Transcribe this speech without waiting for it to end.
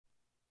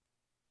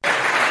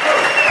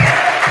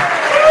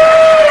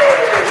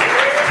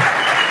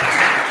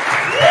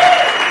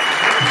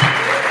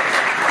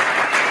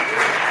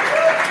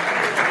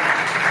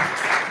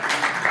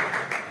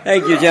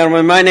Thank you,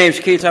 gentlemen. My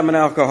name's Keith. I'm an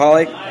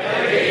alcoholic.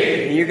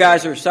 And you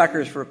guys are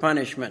suckers for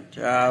punishment.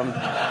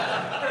 I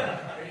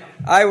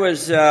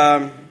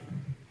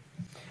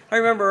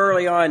remember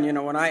early on,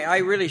 when I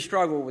really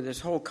struggled with this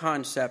whole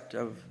concept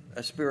of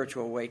a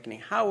spiritual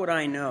awakening. How would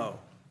I know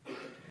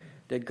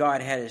that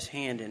God had his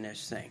hand in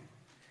this thing?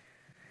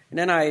 And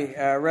then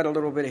I read a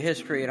little bit of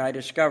history, and I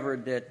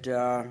discovered that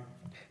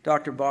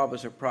Dr. Bob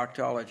was a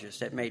proctologist.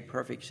 That made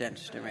perfect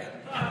sense to me.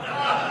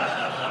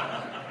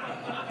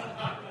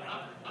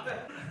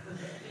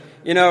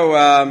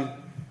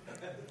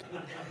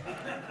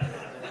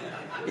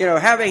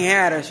 Having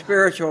had a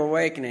spiritual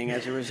awakening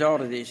as a result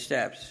of these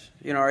steps,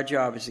 our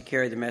job is to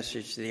carry the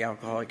message to the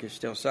alcoholic who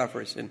still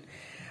suffers. And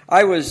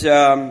I was,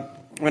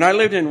 when I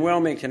lived in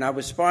Wilmington, I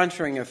was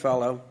sponsoring a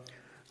fellow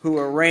who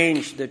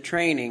arranged the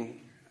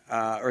training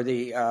or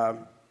the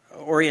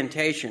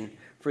orientation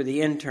for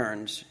the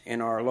interns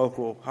in our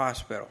local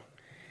hospital.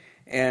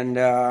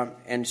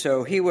 And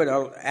so he would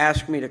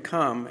ask me to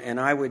come,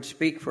 and I would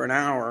speak for an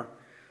hour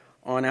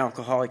on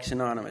Alcoholics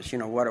Anonymous,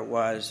 what it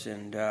was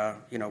and,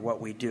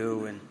 what we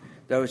do and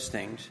those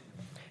things.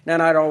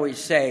 Then I'd always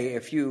say,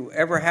 if you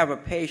ever have a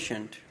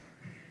patient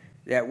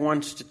that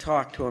wants to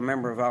talk to a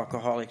member of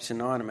Alcoholics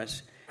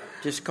Anonymous,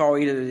 just call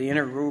either the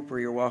intergroup or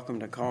you're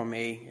welcome to call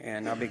me,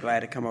 and I'll be glad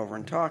to come over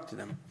and talk to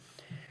them.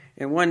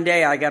 And one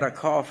day I got a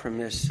call from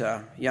this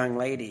young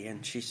lady,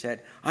 and she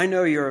said, I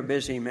know you're a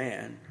busy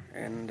man.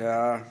 And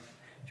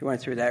she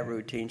went through that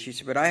routine. She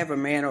said, but I have a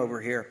man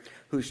over here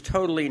who's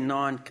totally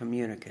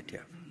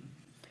non-communicative.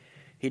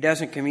 He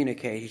doesn't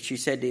communicate. She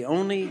said the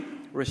only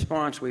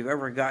response we've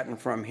ever gotten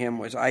from him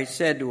was, I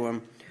said to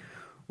him,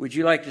 would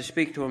you like to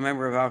speak to a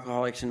member of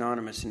Alcoholics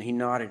Anonymous? And he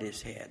nodded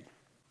his head.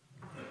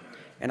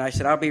 And I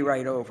said, I'll be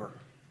right over.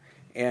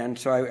 And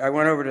so I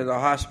went over to the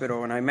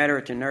hospital, and I met her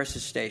at the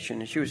nurse's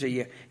station. And she was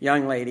a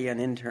young lady, an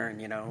intern,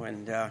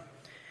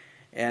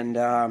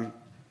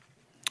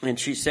 and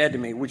she said to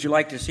me, would you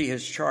like to see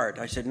his chart?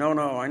 I said, no,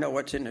 I know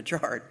what's in the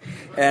chart.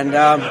 And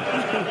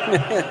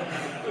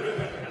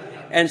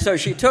and so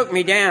she took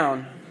me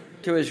down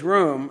to his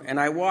room, and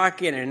I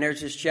walk in, and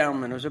there's this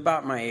gentleman who was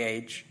about my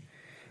age,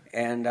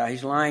 and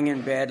he's lying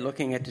in bed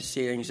looking at the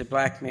ceiling. He's a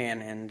black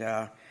man,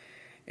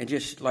 and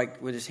just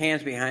like with his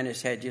hands behind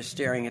his head, just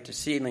staring at the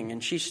ceiling.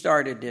 And she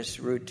started this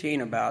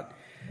routine about,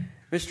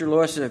 Mr.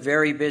 Lewis is a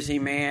very busy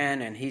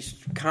man, and he's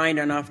kind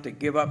enough to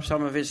give up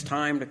some of his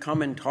time to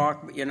come and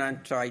talk,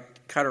 so I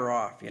cut her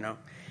off,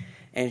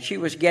 And she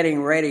was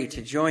getting ready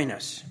to join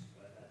us.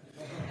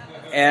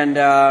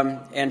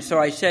 And so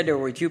I said to her,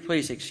 would you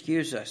please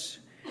excuse us?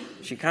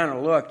 She kind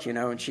of looked,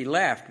 and she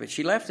left, but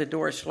she left the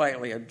door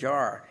slightly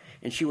ajar,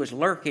 and she was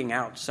lurking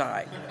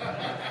outside,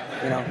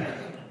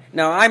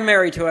 Now, I'm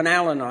married to an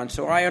Al-Anon,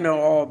 so I know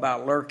all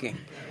about lurking.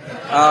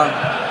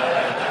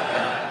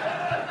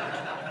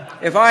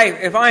 If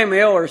I'm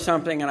ill or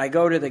something and I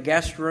go to the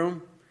guest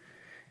room,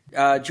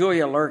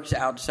 Julia lurks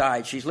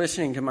outside. She's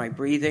listening to my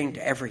breathing,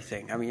 to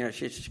everything. I mean,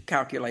 she's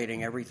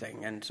calculating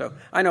everything. And so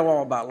I know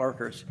all about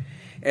lurkers.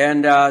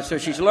 And so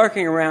she's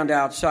lurking around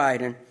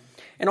outside.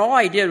 And all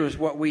I did was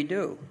what we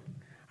do.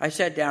 I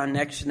sat down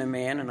next to the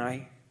man and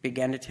I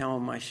began to tell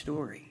him my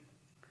story.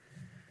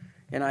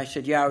 And I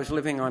said, I was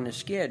living on the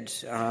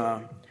skids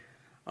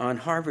on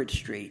Harvard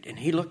Street. And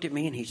he looked at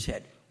me and he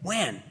said,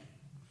 when?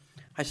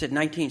 I said,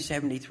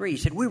 1973. He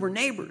said, we were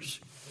neighbors.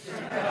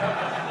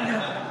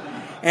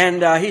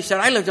 And he said,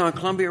 I lived on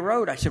Columbia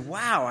Road. I said,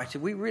 wow. I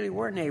said, we really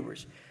were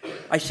neighbors.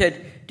 I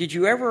said, did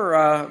you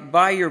ever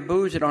buy your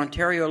booze at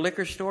Ontario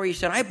Liquor Store? He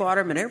said, I bought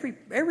them at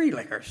every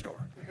liquor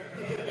store.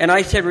 And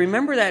I said,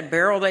 remember that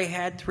barrel they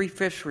had,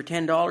 3/5 for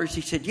 $10?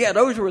 He said, yeah,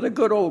 those were the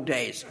good old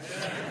days.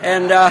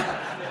 And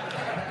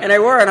they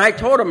were. And I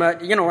told him,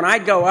 when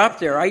I'd go up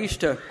there, I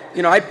used to,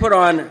 I'd put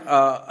on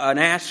an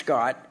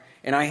ascot.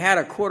 And I had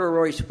a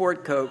corduroy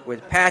sport coat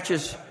with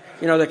patches,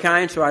 the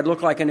kind, so I'd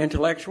look like an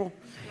intellectual.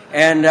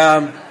 And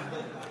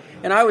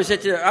I was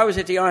at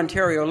the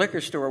Ontario Liquor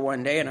Store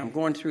one day, and I'm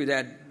going through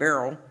that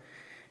barrel,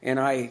 and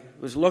I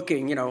was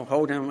looking,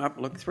 holding him up,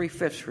 look,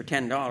 3/5 for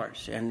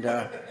 $10.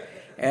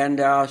 And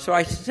so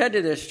I said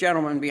to this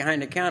gentleman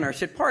behind the counter, I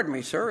said, pardon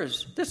me, sir,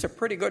 is this a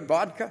pretty good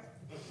vodka?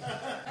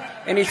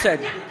 And he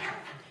said,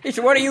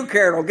 what do you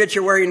care? It'll get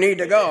you where you need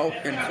to go.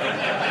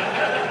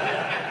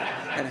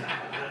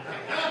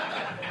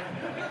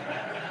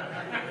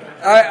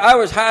 I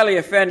was highly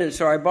offended,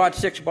 so I bought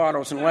 6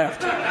 bottles and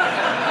left.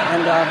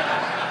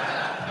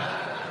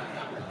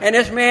 And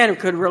this man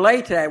could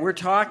relate to that. We're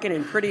talking,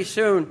 and pretty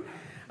soon,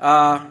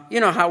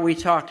 how we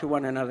talk to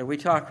one another. We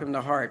talk from the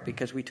heart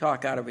because we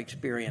talk out of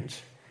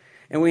experience.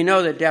 And we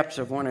know the depths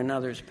of one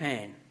another's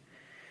pain.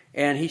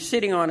 And he's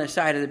sitting on the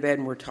side of the bed,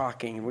 and we're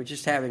talking, and we're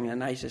just having the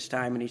nicest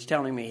time. And he's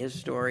telling me his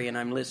story, and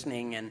I'm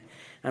listening, and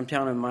I'm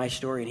telling him my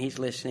story, and he's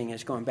listening, and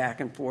it's going back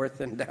and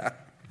forth,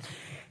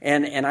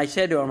 And I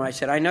said to him, I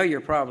know you're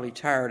probably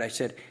tired. I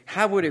said,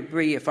 how would it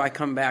be if I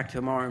come back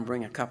tomorrow and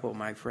bring a couple of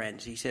my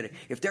friends? He said,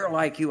 if they're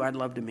like you, I'd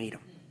love to meet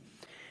them.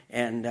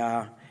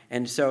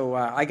 And so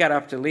I got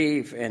up to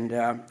leave, and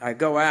I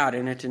go out,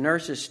 and at the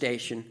nurse's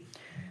station,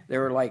 There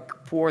were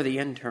like 4 of the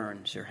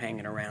interns are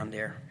hanging around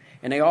there.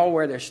 And they all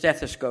wear their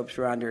stethoscopes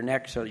around their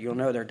necks so you'll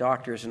know they're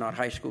doctors and not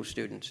high school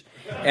students.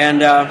 And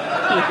they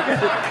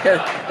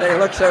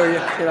look so,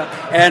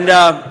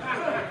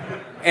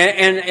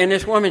 And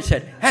this woman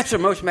said, "That's the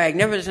most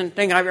magnificent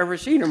thing I've ever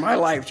seen in my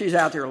life." She's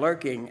out there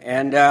lurking.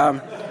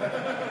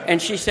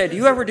 And she said, "Do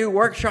you ever do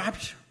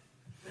workshops?"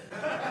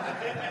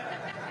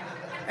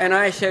 And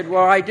I said,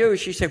 "Well, I do."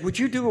 She said, "Would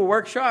you do a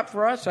workshop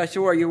for us?" I said,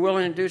 "Well, are you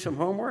willing to do some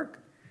homework?"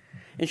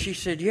 And she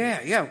said,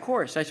 yeah, of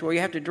course. I said, "Well,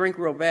 you have to drink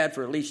real bad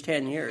for at least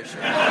 10 years.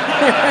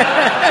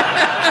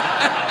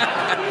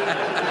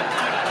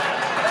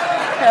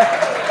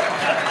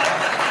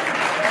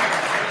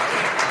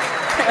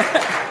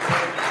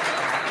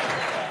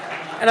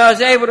 And I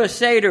was able to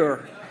say to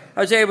her,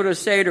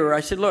 I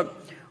said, "Look,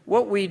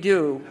 what we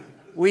do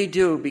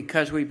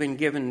because we've been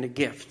given the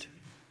gift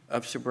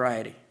of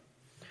sobriety."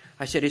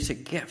 I said, "It's a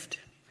gift."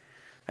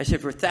 I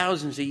said, "For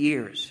thousands of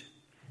years,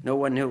 no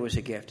one knew it was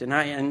a gift."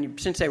 And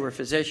since they were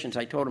physicians,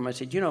 I told them, I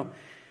said,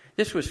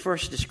 this was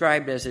first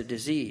described as a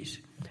disease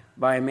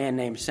by a man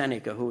named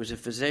Seneca, who was a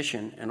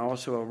physician and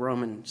also a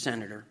Roman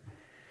senator.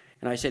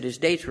 And I said his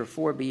dates were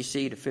 4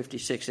 BC to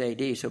 56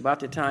 AD. So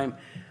about the time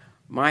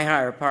my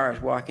higher powers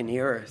walking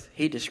the earth,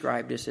 he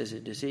described this as a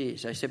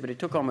disease. I said, but it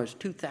took almost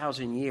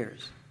 2,000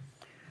 years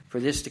for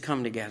this to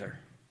come together.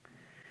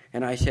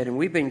 And I said, and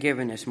we've been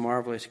given this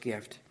marvelous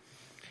gift.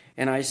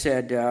 And I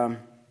said,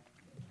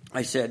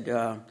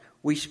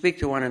 we speak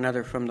to one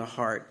another from the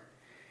heart.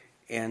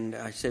 And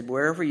I said,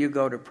 wherever you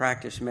go to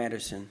practice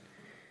medicine,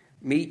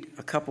 meet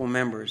a couple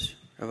members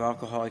of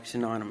Alcoholics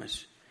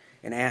Anonymous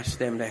and ask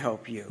them to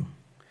help you.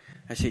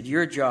 I said,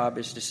 your job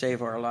is to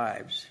save our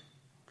lives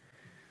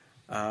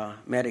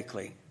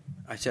medically.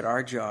 I said,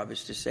 our job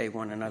is to save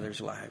one another's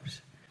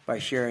lives by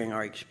sharing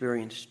our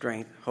experience,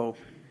 strength, hope,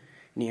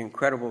 and the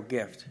incredible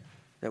gift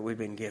that we've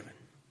been given.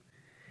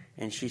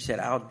 And she said,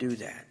 I'll do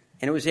that.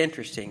 And it was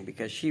interesting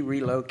because she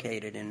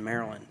relocated in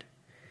Maryland.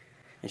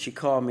 And she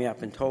called me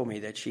up and told me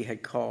that she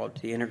had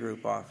called the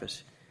intergroup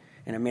office,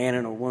 and a man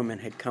and a woman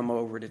had come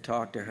over to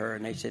talk to her,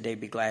 and they said they'd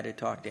be glad to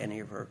talk to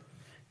any of her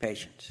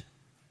patients.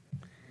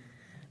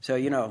 So,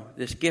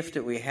 this gift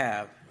that we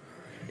have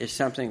is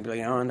something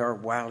beyond our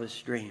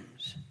wildest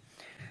dreams.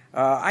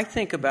 I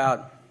think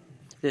about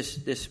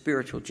this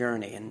spiritual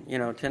journey, and,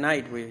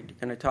 tonight we're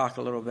going to talk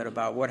a little bit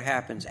about what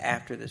happens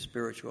after the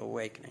spiritual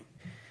awakening.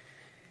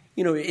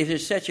 It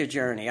is such a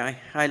journey.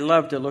 I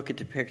love to look at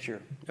the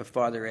picture of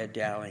Father Ed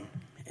Dowling.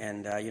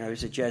 And, he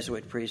was a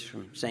Jesuit priest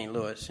from St.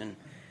 Louis. And,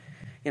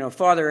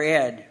 Father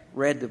Ed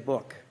read the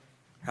book,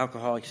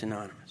 Alcoholics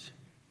Anonymous.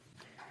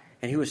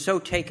 And he was so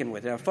taken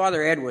with it. Now,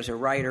 Father Ed was a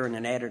writer and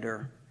an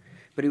editor,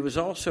 but he was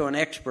also an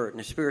expert in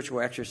the spiritual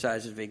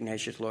exercises of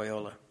Ignatius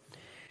Loyola.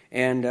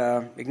 And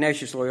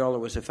Ignatius Loyola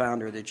was the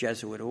founder of the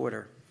Jesuit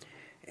order.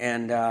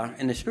 And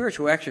the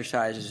spiritual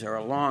exercises are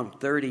a long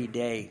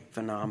 30-day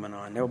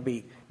phenomenon. There'll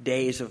be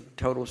days of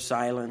total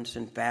silence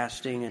and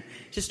fasting and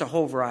just a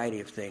whole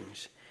variety of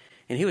things.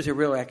 And he was a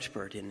real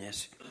expert in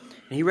this.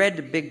 And he read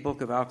the big book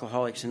of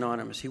Alcoholics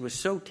Anonymous. He was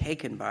so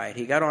taken by it.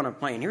 He got on a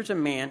train.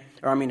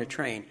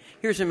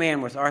 Here's a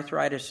man with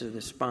arthritis of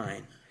the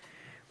spine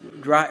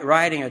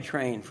riding a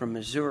train from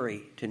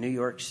Missouri to New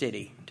York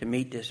City to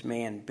meet this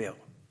man, Bill.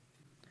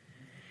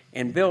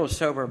 And Bill is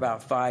sober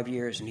about 5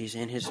 years, and he's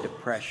in his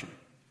depression.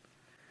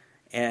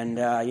 And,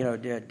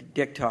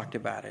 Dick talked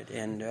about it.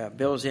 And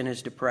Bill's in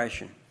his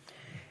depression.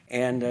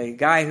 And a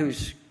guy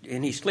he's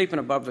sleeping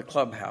above the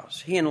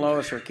clubhouse. He and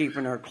Lois are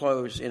keeping their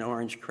clothes in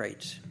orange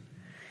crates.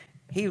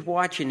 He's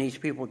watching these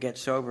people get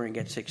sober and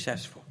get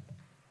successful.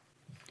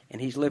 And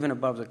he's living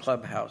above the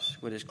clubhouse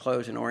with his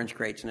clothes in orange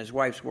crates. And his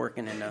wife's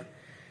working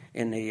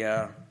in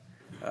the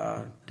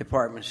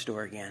department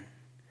store again.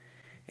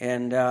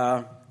 And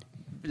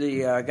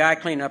the guy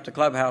cleaning up the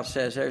clubhouse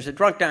says, there's a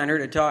drunk down here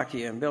to talk to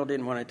you. And Bill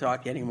didn't want to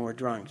talk to any more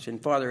drunks.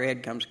 And Father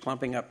Ed comes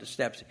clumping up the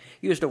steps.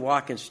 He used a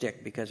walking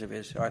stick because of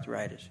his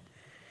arthritis.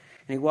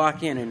 And he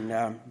walked in,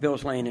 and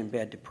Bill's laying in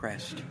bed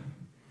depressed.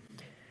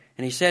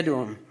 And he said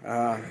to him,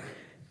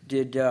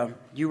 did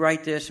you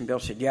write this? And Bill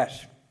said,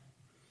 yes.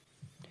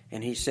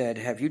 And he said,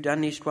 have you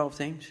done these 12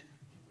 things?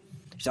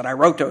 He said, I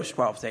wrote those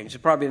 12 things.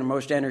 It's probably the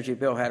most energy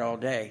Bill had all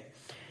day.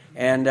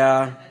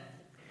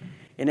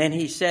 And then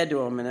he said to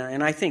him,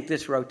 and I think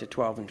this wrote to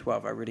 12 and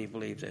 12. I really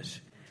believe this.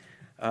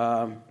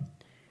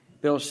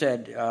 Bill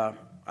said,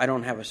 I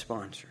don't have a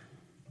sponsor.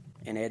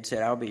 And Ed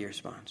said, I'll be your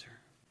sponsor.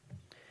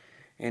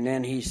 And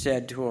then he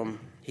said to him,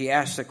 he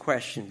asked the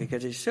question,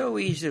 because it's so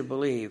easy to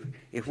believe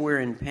if we're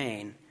in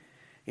pain,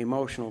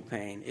 emotional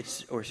pain,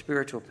 or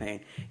spiritual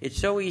pain, it's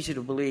so easy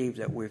to believe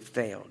that we've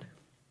failed.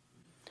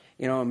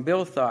 And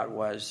Bill's thought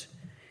was,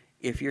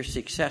 if you're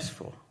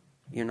successful,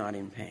 you're not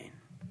in pain.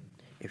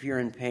 If you're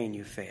in pain,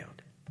 you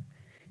failed.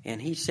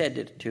 And he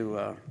said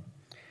to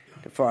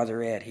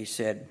Father Ed, he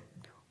said,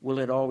 will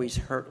it always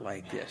hurt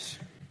like this?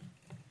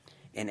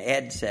 And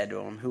Ed said to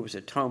him, who was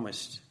a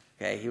Thomist,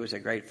 he was a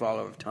great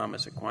follower of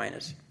Thomas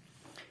Aquinas.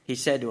 He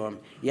said to him,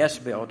 yes,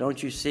 Bill,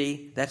 don't you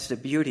see? That's the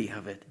beauty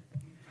of it.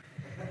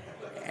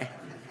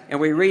 And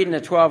we read in the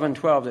 12 and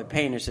 12 that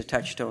pain is the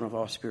touchstone of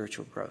all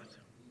spiritual growth.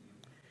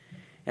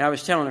 And I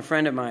was telling a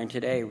friend of mine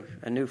today,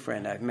 a new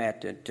friend I've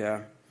met,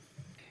 that,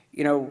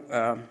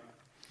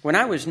 when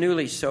I was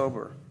newly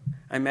sober,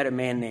 I met a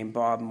man named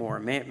Bob Moore.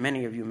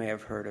 Many of you may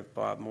have heard of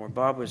Bob Moore.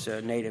 Bob was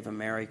a Native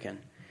American.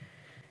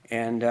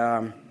 And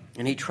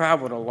he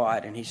traveled a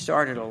lot, and he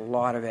started a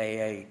lot of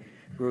AA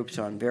groups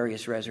on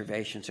various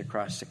reservations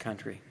across the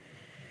country.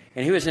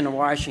 And he was in the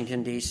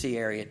Washington, D.C.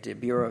 area at the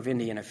Bureau of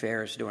Indian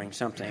Affairs doing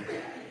something.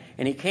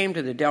 And he came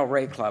to the Del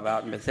Rey Club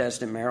out in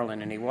Bethesda,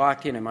 Maryland, and he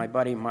walked in, and my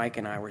buddy Mike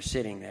and I were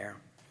sitting there.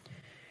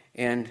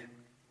 And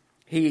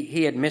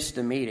he had missed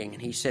the meeting,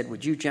 and he said,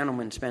 "Would you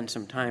gentlemen spend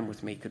some time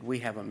with me? Could we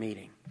have a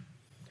meeting?"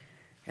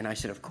 And I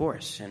said, "Of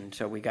course." And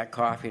so we got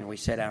coffee, and we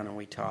sat down, and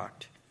we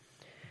talked.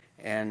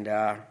 And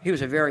he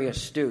was a very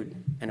astute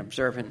and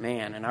observant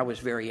man, and I was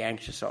very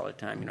anxious all the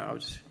time. I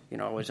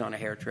was on a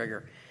hair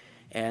trigger.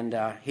 And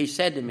he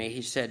said to me,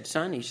 he said,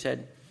 "Son," he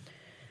said,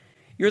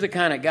 "you're the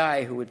kind of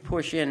guy who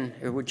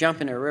would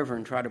jump in a river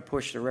and try to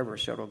push the river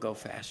so it'll go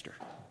faster."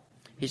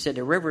 He said,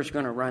 "The river's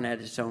going to run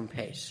at its own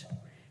pace." And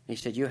he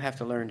said, "You have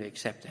to learn to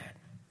accept that."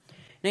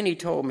 And then he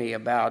told me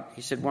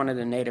he said, one of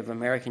the Native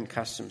American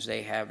customs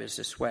they have is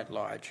the sweat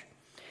lodge.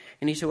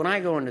 And he said, "When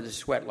I go into the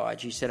sweat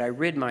lodge," he said, "I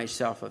rid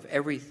myself of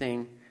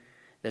everything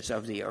that's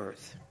of the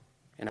earth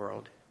in the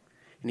world."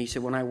 And he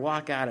said, "When I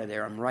walk out of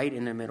there, I'm right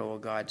in the middle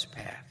of God's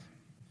path."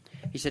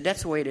 He said,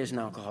 "That's the way it is in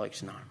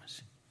Alcoholics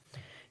Anonymous."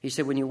 He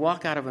said, "When you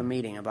walk out of a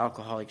meeting of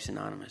Alcoholics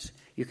Anonymous,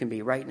 you can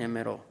be right in the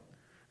middle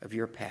of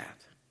your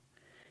path."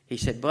 He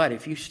said, "But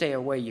if you stay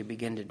away, you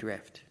begin to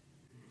drift."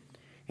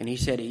 And he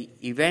said,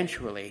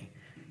 "Eventually,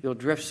 you'll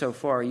drift so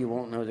far you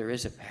won't know there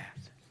is a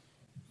path."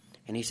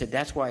 And he said,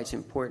 "That's why it's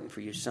important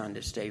for you, son,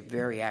 to stay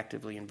very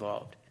actively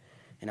involved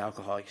in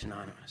Alcoholics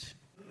Anonymous."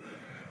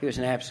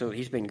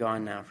 He's been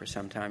gone now for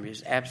some time. He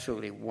was an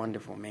absolutely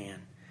wonderful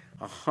man,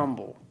 a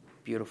humble,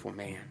 beautiful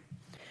man.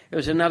 There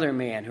was another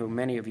man who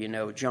many of you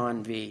know,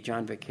 John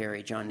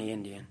Vicari, John the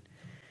Indian.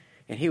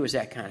 And he was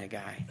that kind of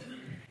guy.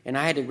 And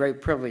I had the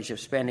great privilege of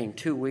spending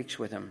 2 weeks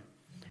with him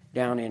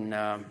down in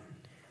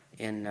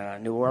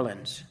New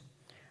Orleans.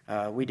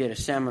 We did a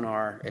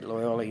seminar at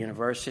Loyola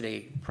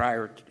University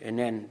and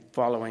then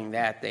following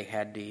that they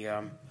had the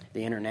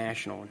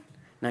International in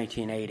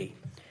 1980.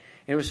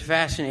 It was a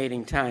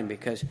fascinating time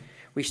because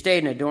we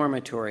stayed in a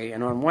dormitory,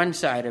 and on one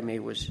side of me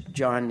was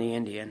John the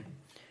Indian,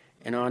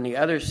 and on the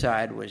other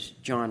side was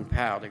John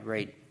Powell, the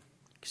great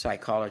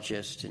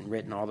psychologist, and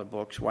written all the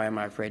books, Why Am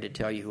I Afraid to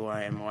Tell You Who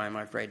I Am, Why Am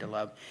I Afraid to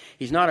Love?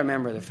 He's not a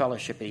member of the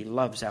fellowship, but he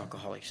loves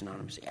Alcoholics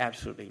Anonymous. He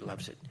absolutely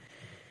loves it.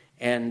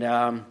 And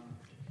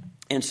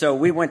so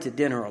we went to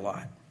dinner a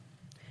lot.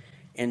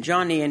 And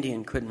John the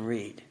Indian couldn't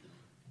read.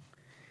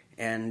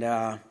 And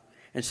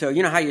so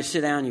you know how you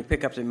sit down, you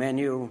pick up the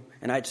menu,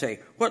 and I'd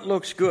say, "What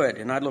looks good?"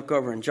 And I'd look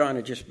over, and John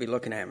would just be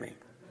looking at me.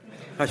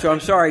 I said,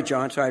 "I'm sorry,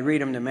 John." So I'd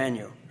read him the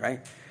menu,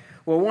 right?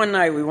 Well, one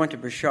night we went to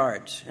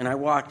Bouchard's, and I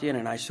walked in,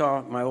 and I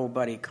saw my old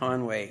buddy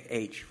Conway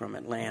H. from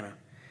Atlanta,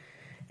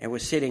 and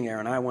was sitting there,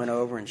 and I went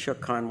over and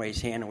shook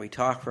Conway's hand, and we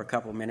talked for a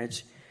couple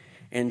minutes.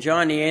 And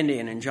John the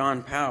Indian and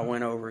John Powell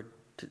went over,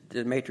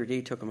 the maitre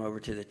d' took them over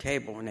to the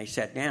table, and they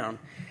sat down,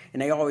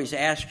 and they always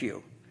ask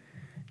you,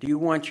 "Do you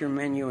want your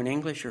menu in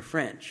English or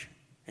French?"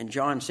 And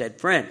John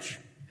said, "French."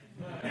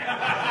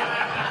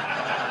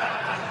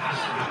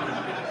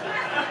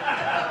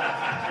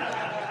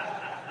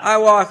 I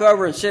walk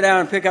over and sit down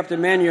and pick up the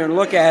menu and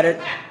look at it,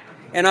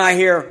 and I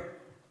hear,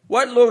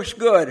 "What looks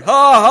good?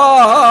 Ha,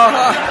 ha, ha,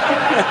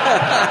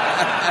 ha."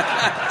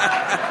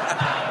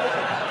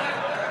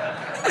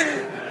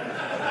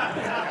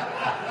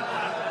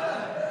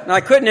 And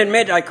I couldn't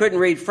admit I couldn't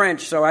read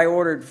French, so I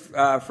ordered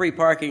free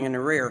parking in the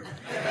rear.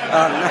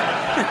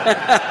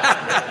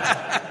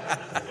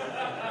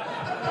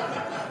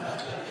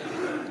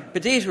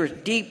 But these were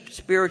deep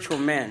spiritual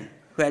men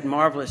who had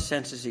marvelous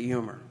senses of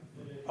humor.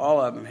 All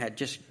of them had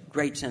just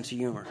great sense of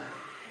humor.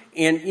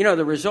 And,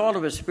 the result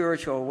of a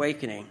spiritual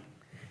awakening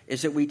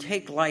is that we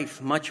take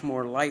life much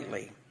more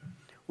lightly.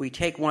 We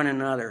take one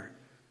another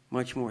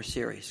much more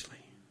seriously.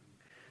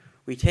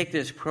 We take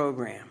this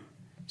program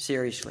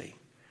seriously,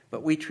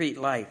 but we treat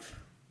life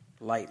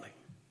lightly.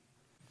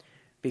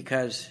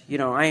 Because,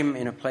 I'm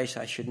in a place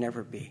I should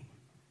never be.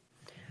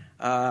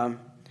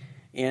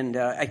 And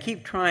I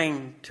keep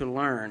trying to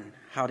learn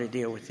how to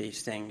deal with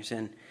these things.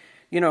 And,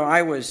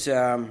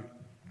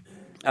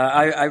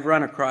 I've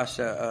run across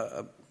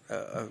a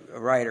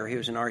writer. He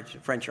was a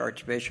French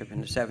archbishop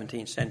in the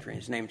 17th century.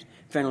 His name's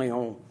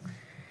Fenelon.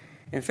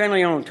 And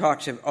Fenelon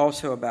talks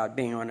also about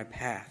being on a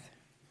path.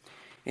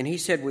 And he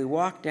said, we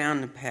walk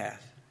down the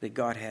path that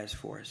God has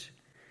for us.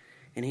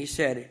 And he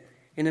said,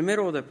 in the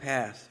middle of the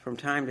path, from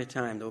time to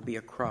time, there'll be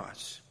a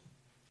cross.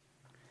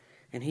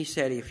 And he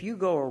said, if you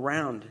go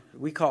around,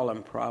 we call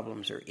them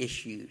problems or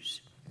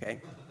issues,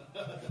 okay?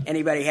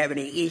 Anybody have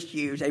any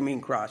issues? I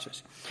mean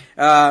crosses.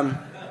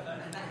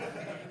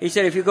 He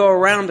said, if you go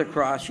around the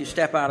cross, you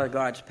step out of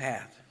God's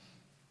path.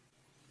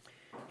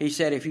 He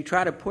said, if you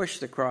try to push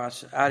the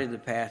cross out of the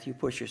path, you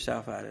push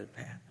yourself out of the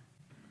path.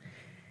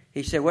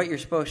 He said, what you're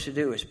supposed to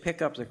do is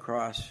pick up the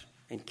cross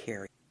and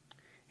carry it.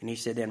 And he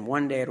said, then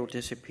one day it'll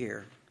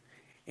disappear,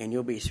 and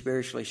you'll be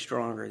spiritually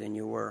stronger than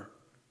you were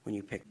when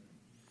you picked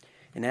it.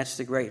 And that's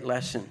the great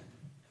lesson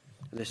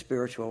of the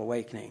spiritual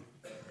awakening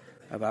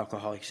of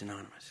Alcoholics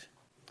Anonymous.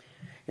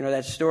 You know,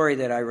 that story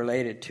that I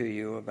related to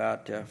you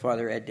about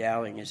Father Ed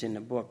Dowling is in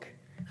the book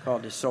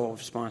called The Soul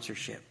of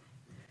Sponsorship.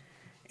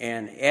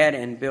 And Ed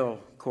and Bill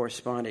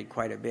corresponded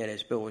quite a bit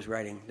as Bill was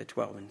writing the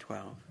 12 and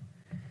 12.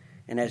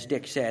 And as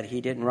Dick said, he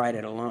didn't write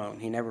it alone.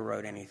 He never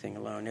wrote anything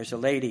alone. There's a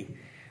lady,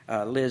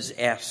 Liz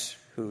S.,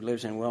 who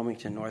lives in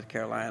Wilmington, North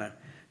Carolina,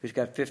 who's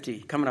got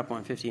coming up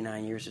on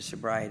 59 years of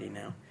sobriety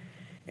now.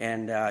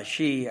 And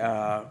she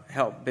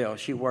helped Bill.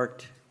 She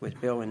worked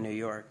with Bill in New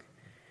York.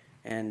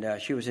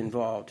 And she was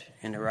involved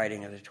in the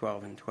writing of the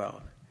 12 and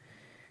 12.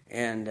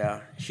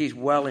 And she's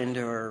well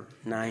into her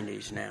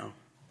 90s now.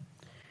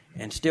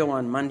 And still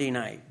on Monday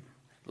night,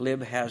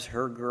 Lib has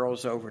her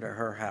girls over to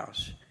her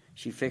house.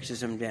 She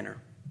fixes them dinner.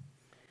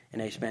 And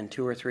they spend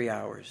 2 or 3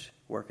 hours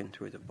working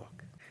through the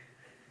book.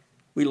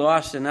 We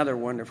lost another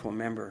wonderful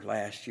member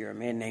last year, a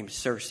man named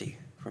Cersei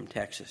from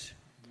Texas.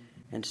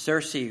 And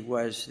Cersei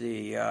was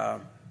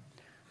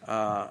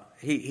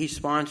he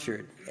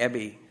sponsored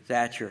Ebby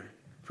Thatcher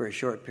for a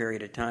short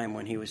period of time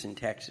when he was in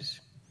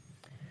Texas.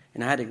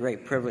 And I had the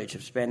great privilege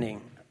of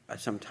spending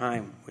some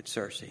time with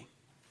Cersei.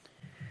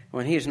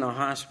 When he was in the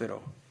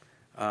hospital,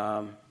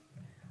 I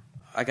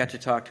got to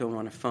talk to him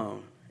on the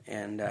phone.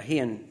 And he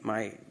and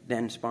my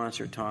then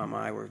sponsor, Tom,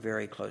 I were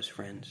very close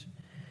friends.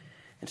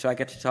 And so I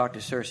got to talk to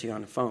Cersei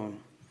on the phone.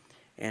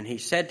 And he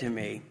said to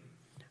me,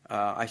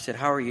 I said,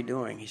 how are you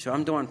doing? He said,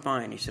 I'm doing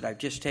fine. He said, I've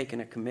just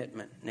taken a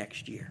commitment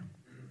next year.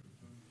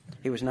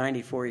 He was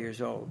 94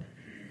 years old.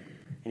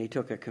 And he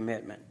took a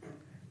commitment.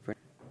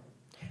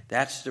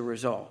 That's the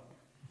result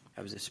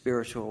of the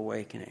spiritual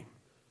awakening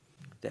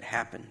that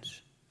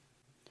happens.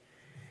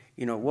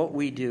 You know, what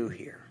we do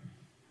here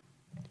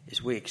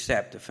is we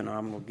accept the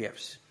phenomenal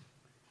gifts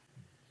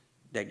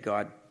that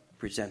God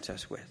presents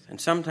us with.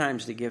 And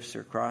sometimes the gifts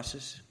are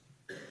crosses.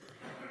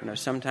 You know,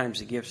 sometimes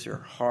the gifts are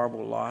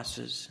horrible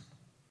losses.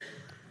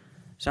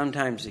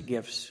 Sometimes the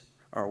gifts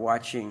are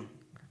watching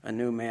a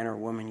new man or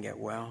woman get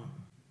well.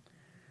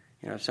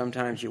 You know,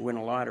 sometimes you win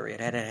a lottery.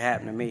 It hadn't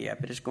happened to me yet,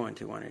 but it's going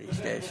to one of these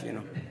days, you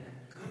know.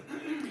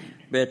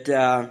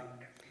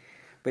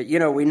 But you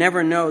know, we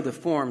never know the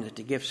form that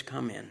the gifts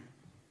come in.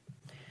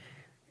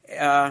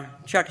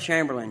 Chuck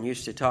Chamberlain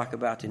used to talk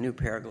about the new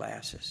pair of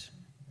glasses.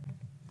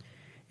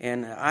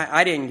 And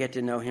I didn't get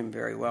to know him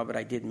very well, but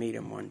I did meet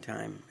him one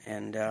time.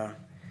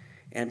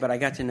 But I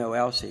got to know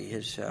Elsie,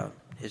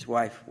 his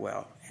wife,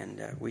 well.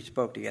 And we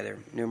spoke together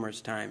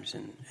numerous times,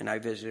 and I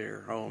visited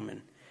her home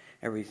and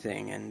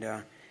everything.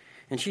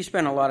 And she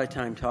spent a lot of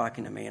time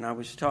talking to me, and I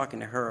was talking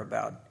to her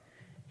about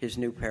his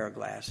new pair of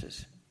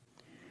glasses.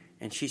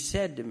 And she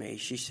said to me,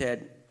 she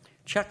said,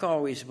 Chuck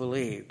always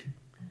believed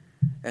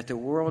that the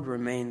world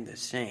remained the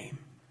same.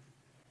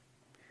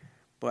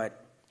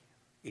 But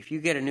if you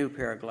get a new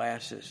pair of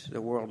glasses,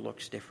 the world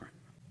looks different.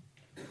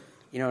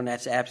 You know, and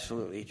that's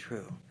absolutely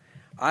true.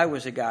 I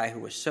was a guy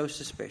who was so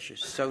suspicious,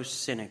 so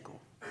cynical,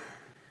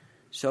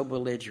 so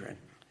belligerent,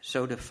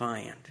 so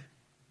defiant.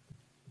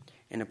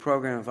 And the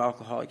program of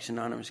Alcoholics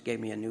Anonymous gave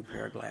me a new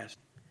pair of glasses.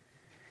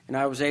 And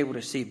I was able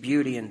to see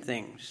beauty in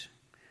things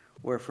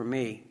where for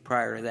me,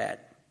 prior to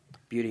that,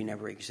 beauty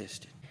never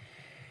existed.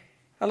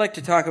 I'd like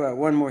to talk about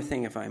one more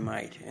thing, if I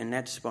might, and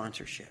that's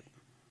sponsorship.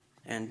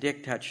 And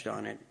Dick touched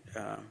on it.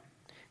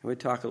 We'll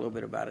talk a little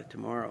bit about it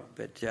tomorrow.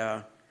 But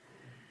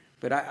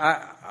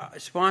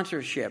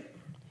sponsorship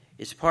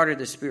is part of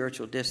the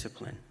spiritual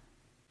discipline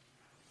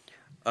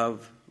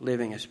of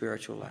living a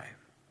spiritual life.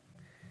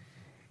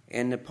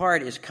 And the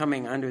part is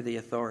coming under the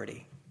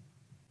authority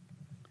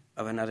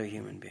of another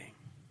human being,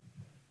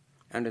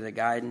 under the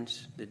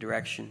guidance, the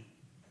direction,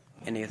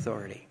 and the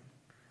authority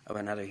of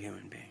another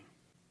human being.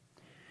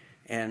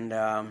 And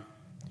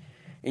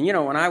you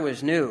know, when I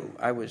was new,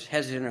 I was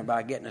hesitant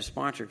about getting a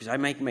sponsor because I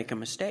might make a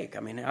mistake. I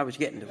mean, I was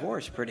getting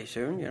divorced pretty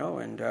soon, you know,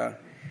 and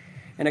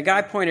a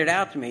guy pointed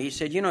out to me, he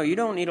said, you know, you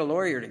don't need a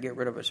lawyer to get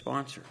rid of a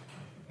sponsor.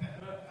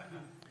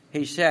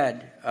 He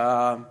said,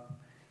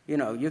 you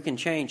know, you can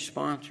change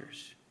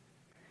sponsors.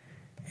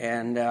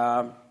 And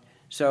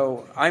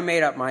so I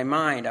made up my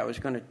mind I was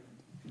going to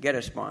get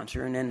a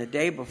sponsor, and then the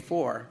day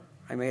before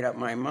I made up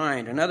my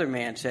mind, another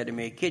man said to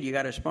me, kid, you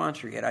got a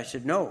sponsor yet? I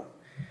said, no.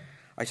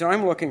 I said,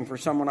 I'm looking for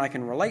someone I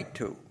can relate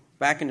to.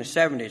 Back in the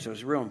 70s, it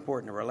was real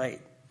important to relate.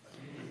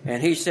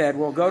 And he said,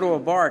 well, go to a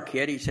bar,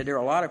 kid. He said, there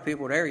are a lot of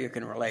people there you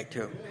can relate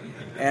to.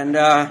 And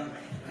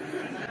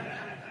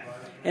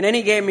then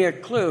he gave me a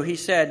clue. He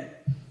said,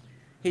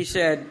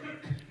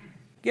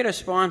 get a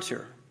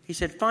sponsor. He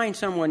said, find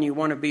someone you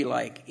want to be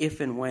like if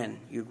and when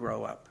you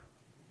grow up.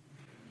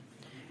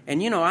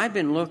 And, you know, I've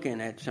been looking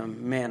at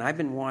some men. I've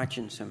been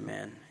watching some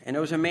men. And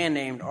there was a man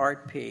named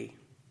Art P.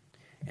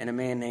 and a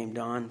man named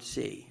Dan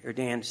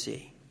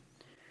C.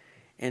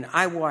 And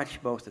I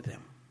watched both of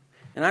them.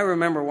 And I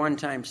remember one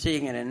time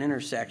seeing at an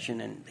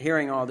intersection and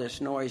hearing all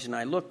this noise, and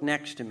I looked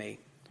next to me,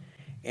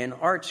 And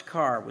Art's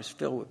car was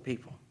filled with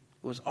people.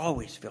 It was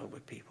always filled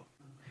with people.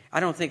 I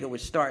don't think it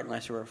would start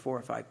unless there were 4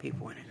 or 5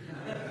 people in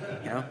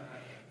it.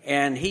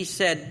 And he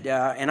said,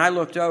 and I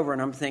looked over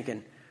and I'm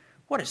thinking,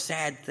 what a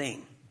sad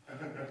thing.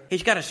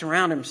 He's got to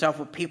surround himself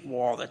with people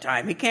all the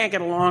time. He can't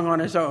get along on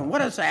his own.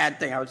 What a sad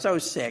thing. I was so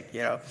sick,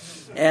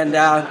 And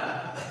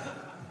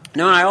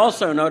I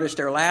also noticed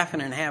they're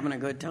laughing and having a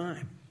good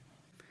time.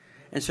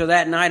 And so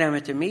that night I'm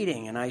at the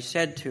meeting, and I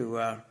said to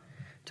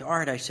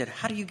Art, I said,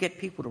 how do you get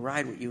people to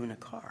ride with you in a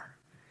car?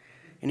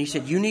 And he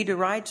said, you need to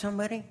ride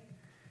somebody?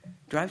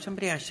 Drive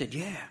somebody? I said,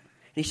 yeah.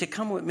 And he said,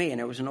 come with me. And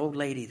there was an old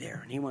lady there,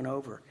 and he went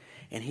over,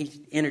 and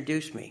he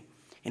introduced me.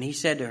 And he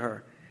said to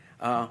her,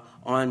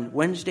 on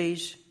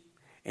Wednesdays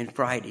and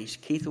Fridays,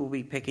 Keith will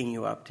be picking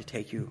you up to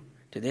take you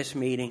to this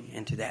meeting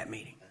and to that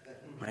meeting,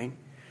 right?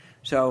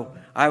 So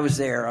I was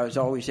there. I was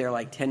always there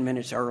like 10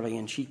 minutes early,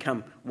 and she'd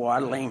come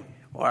waddling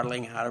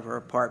out of her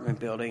apartment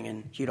building,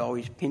 and she'd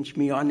always pinch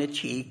me on the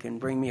cheek and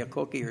bring me a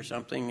cookie or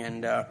something.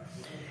 And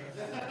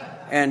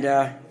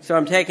so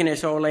I'm taking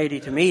this old lady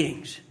to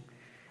meetings.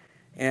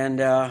 And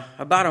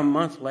about a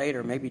month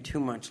later, maybe 2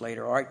 months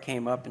later, Art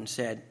came up and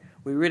said,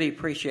 we really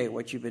appreciate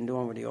what you've been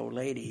doing with the old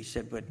lady. He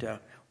said,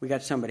 but we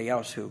got somebody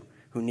else who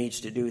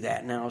needs to do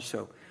that now,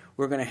 so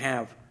we're going to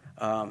have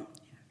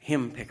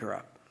him pick her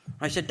up.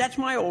 I said, that's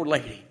my old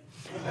lady.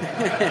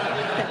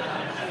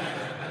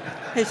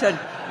 He said,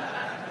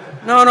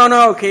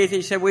 no, Keith.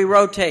 He said, we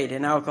rotate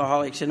in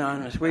Alcoholics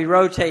Anonymous. We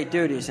rotate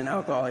duties in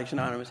Alcoholics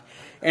Anonymous.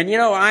 And,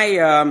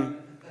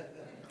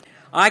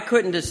 I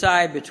couldn't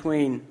decide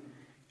between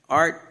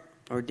Art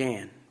or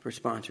Dan for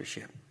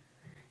sponsorship.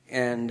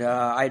 And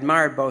I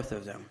admired both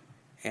of them.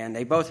 And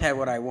they both had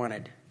what I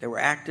wanted. They were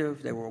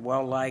active. They were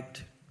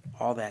well-liked,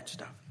 all that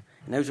stuff.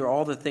 And those are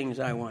all the things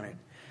I wanted.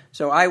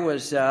 So I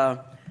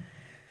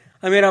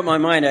made up my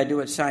mind I'd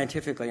do it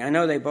scientifically. I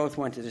know they both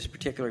went to this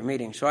particular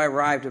meeting, so I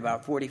arrived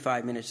about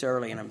 45 minutes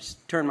early, and I'm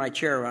turned my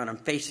chair around. I'm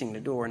facing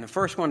the door, and the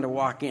first one to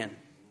walk in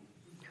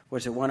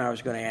was the one I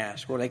was going to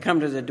ask. Well, they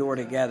come to the door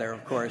together,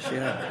 of course,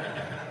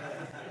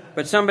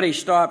 But somebody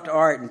stopped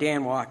Art, and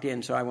Dan walked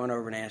in, so I went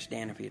over and asked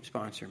Dan if he'd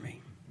sponsor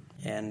me.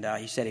 And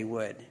he said he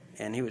would,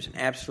 and he was an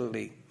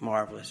absolutely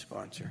marvelous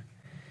sponsor.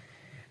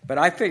 But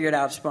I figured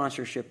out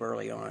sponsorship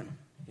early on.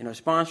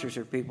 Sponsors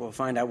are people who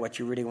find out what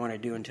you really want to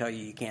do and tell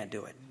you can't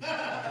do it.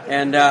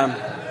 And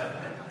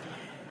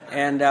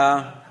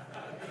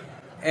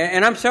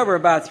I'm sober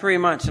about 3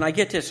 months, and I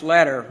get this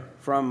letter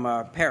from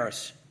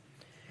Paris,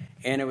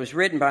 and it was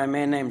written by a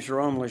man named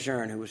Jerome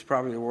Lejeune, who was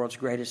probably the world's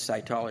greatest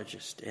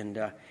cytologist.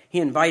 And he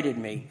invited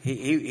me.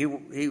 He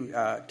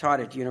taught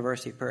at the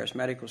University of Paris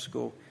Medical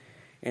School,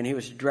 and he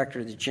was the director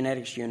of the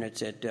genetics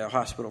units at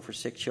Hospital for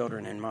Sick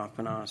Children in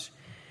Montparnasse.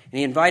 And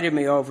he invited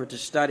me over to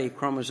study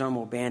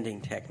chromosomal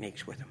banding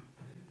techniques with him.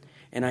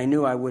 And I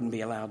knew I wouldn't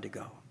be allowed to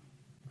go.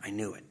 I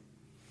knew it.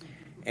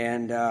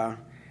 And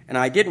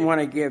I didn't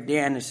want to give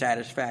Dan the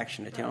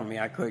satisfaction of telling me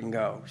I couldn't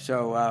go.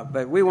 So,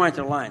 but we went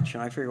to lunch,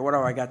 and I figured, what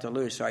do I got to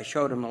lose? So I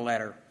showed him the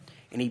letter,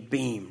 and he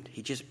beamed.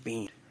 He just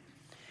beamed.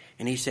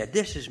 And he said,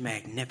 this is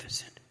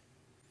magnificent.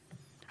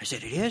 I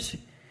said, it is?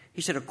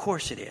 He said, of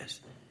course it is.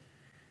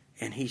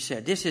 And he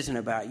said, this isn't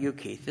about you,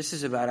 Keith. This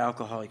is about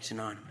Alcoholics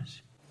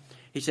Anonymous.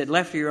 He said,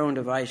 left to your own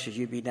devices,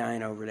 you'd be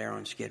dying over there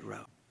on Skid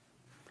Row.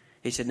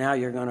 He said, now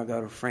you're going to go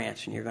to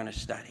France and you're going to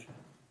study.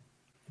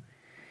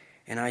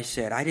 And I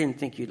said, I didn't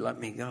think you'd let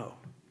me go.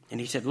 And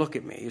he said, look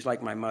at me. He was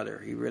like my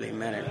mother. He really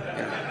meant it.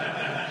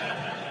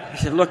 He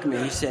said, look at me.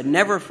 He said,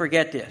 never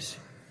forget this.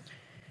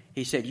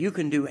 He said, you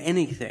can do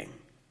anything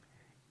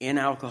in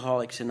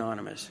Alcoholics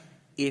Anonymous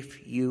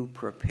if you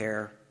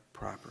prepare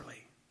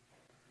properly.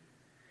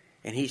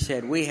 And he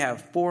said, we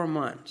have 4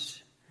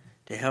 months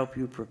to help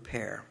you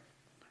prepare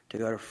to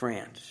go to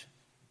France.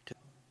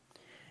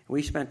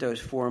 We spent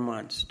those 4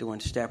 months doing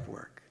step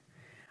work.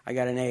 I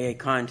got an AA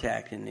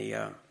contact in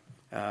the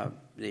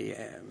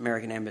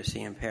American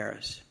Embassy in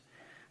Paris.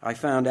 I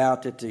found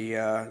out that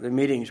the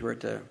meetings were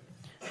at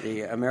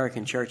the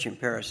American Church in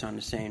Paris on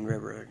the Seine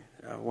River,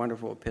 a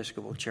wonderful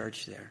Episcopal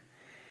church there.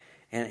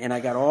 And I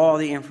got all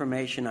the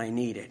information I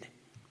needed.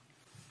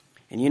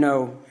 And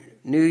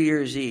New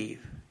Year's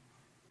Eve,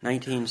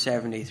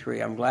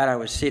 1973, I'm glad I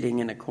was sitting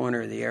in the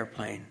corner of the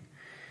airplane,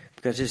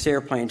 because this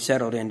airplane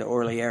settled into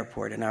Orly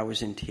Airport, and I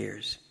was in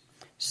tears.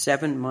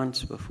 7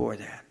 months before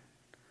that,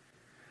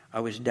 I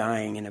was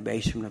dying in the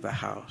basement of a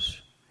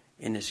house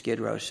in the Skid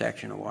Row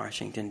section of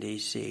Washington,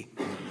 D.C.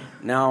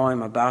 Now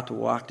I'm about to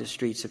walk the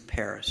streets of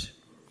Paris,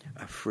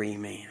 a free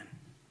man.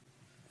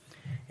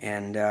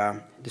 And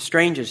the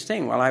strangest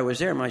thing, while I was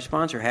there, my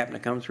sponsor happened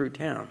to come through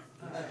town.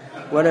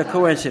 What a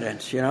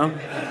coincidence,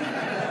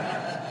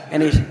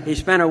 And he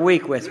spent a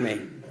week with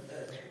me,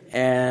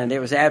 and it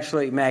was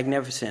absolutely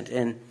magnificent.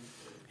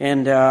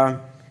 And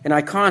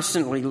I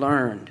constantly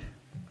learned.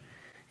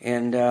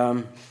 And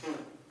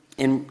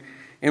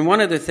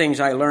one of the things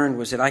I learned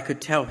was that I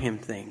could tell him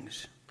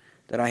things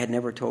that I had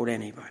never told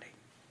anybody.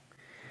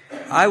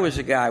 I was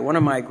a guy, one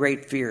of my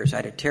great fears, I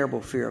had a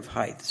terrible fear of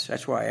heights.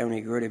 That's why I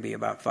only grew to be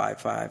about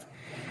 5'5".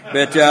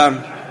 But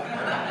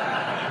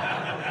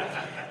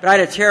But I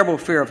had a terrible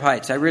fear of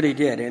heights. I really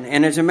did.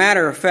 And as a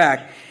matter of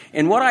fact,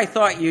 and what I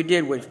thought you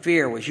did with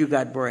fear was you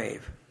got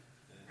brave,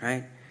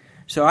 right?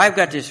 So I've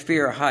got this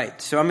fear of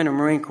heights. So I'm in the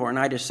Marine Corps, and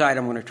I decide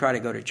I'm going to try to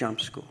go to jump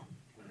school.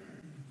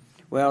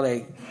 Well,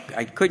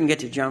 I couldn't get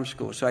to jump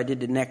school, so I did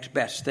the next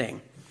best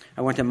thing.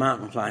 I went to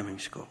mountain climbing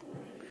school.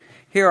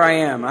 Here I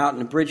am out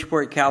in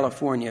Bridgeport,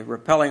 California,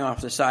 rappelling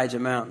off the sides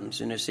of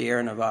mountains in the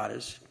Sierra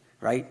Nevadas,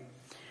 right?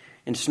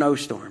 In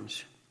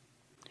snowstorms.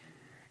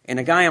 And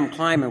the guy I'm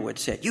climbing with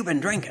said, "You've been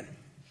drinking."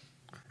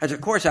 I said,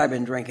 "Of course I've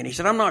been drinking." He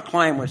said, "I'm not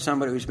climbing with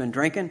somebody who's been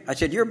drinking." I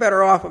said, "You're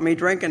better off with me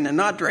drinking than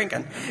not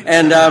drinking."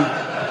 And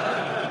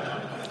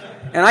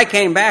I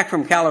came back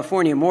from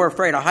California more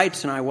afraid of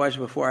heights than I was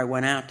before I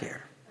went out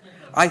there.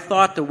 I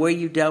thought the way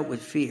you dealt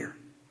with fear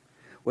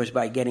was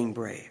by getting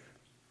brave.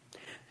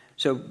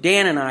 So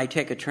Dan and I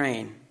take a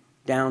train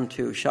down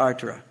to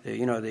Chartres,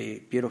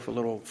 the beautiful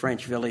little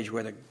French village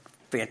where the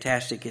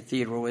fantastic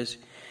cathedral is.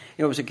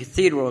 It was a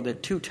cathedral. The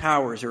two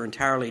towers are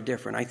entirely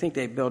different. I think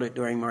they built it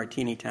during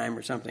Martini time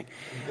or something.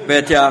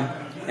 But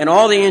and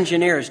all the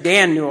engineers,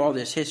 Dan knew all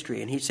this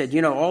history, and he said,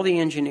 all the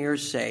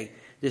engineers say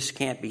this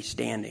can't be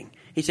standing.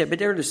 He said, but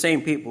they're the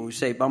same people who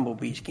say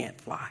bumblebees can't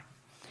fly.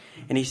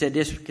 And he said,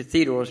 this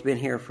cathedral has been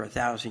here for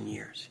 1,000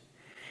 years.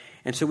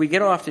 And so we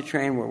get off the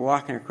train. We're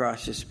walking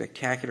across this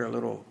spectacular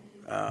little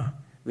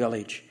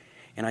village,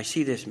 and I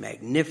see this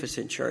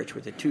magnificent church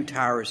with the two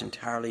towers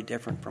entirely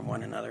different from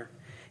one another.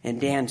 And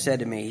Dan said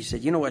to me, he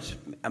said, "You know what's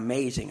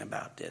amazing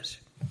about this?"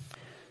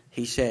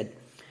 He said,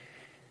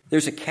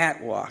 "There's a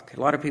catwalk.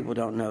 A lot of people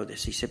don't know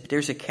this." He said, "But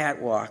there's a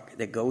catwalk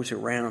that goes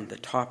around the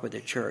top of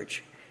the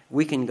church.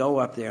 We can go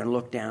up there and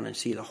look down and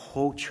see the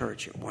whole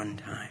church at one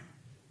time."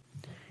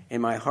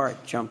 And my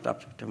heart jumped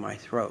up to my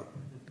throat,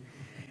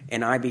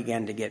 and I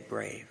began to get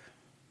brave.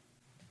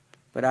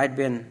 But I'd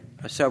been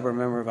a sober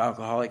member of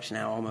Alcoholics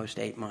now almost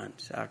 8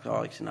 months,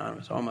 Alcoholics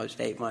Anonymous,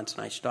 almost 8 months,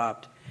 and I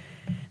stopped.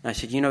 And I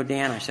said,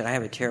 Dan, I said, I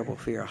have a terrible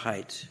fear of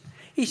heights.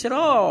 He said,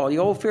 "Oh, the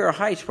old fear of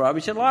heights problem."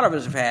 He said, "A lot of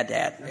us have had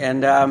that."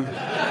 And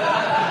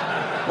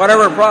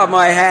whatever problem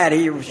I had,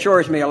 he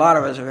assures me a lot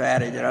of us have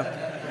had it,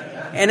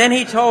 And then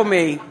he told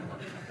me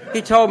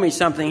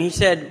something. He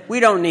said, "We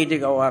don't need to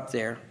go up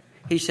there."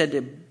 He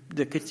said,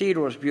 the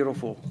cathedral is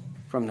beautiful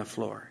from the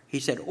floor. He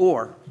said,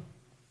 or,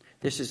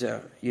 this is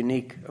a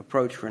unique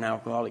approach for an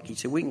alcoholic, he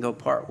said, we can go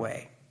part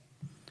way.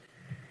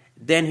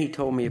 Then he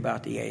told me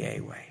about the AA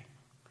way.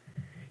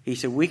 He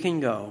said, we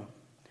can go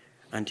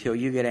until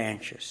you get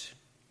anxious.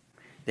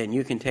 Then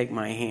you can take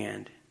my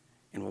hand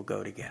and we'll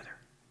go together.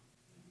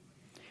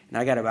 And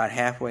I got about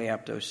halfway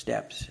up those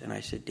steps, and I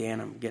said, Dan,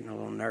 I'm getting a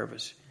little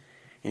nervous.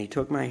 And he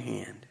took my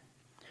hand,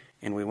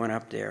 and we went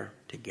up there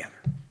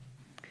together.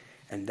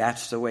 And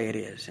that's the way it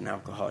is in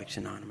Alcoholics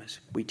Anonymous.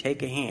 We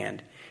take a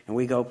hand, and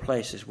we go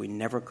places we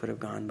never could have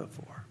gone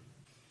before.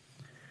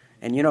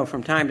 And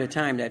from time to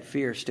time, that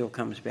fear still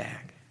comes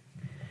back.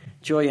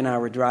 Julia and I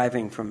were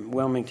driving from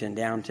Wilmington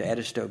down to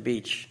Edisto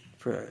Beach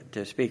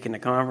to speak in the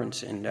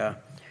conference, and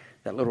that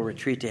little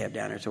retreat they have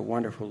down there is a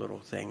wonderful little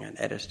thing on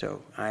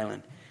Edisto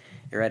Island,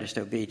 or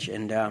Edisto Beach.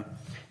 And,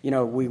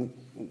 we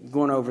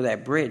going over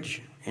that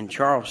bridge in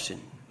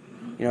Charleston,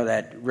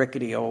 that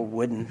rickety old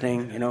wooden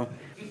thing,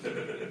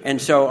 And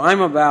so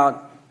I'm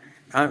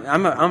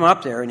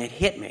up there, and it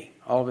hit me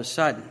all of a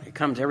sudden. It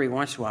comes every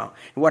once in a while.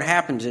 And what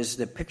happens is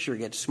the picture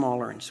gets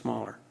smaller and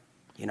smaller,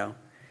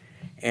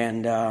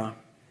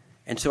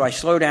 And so I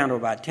slow down to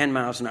about 10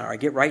 miles an hour. I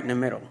get right in the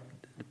middle.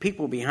 The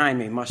people behind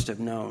me must have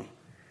known. And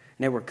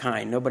they were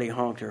kind. Nobody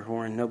honked their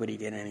horn. Nobody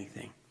did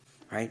anything,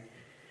 right?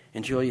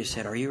 And Julia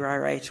said, "Are you all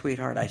right,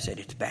 sweetheart?" I said,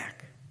 "It's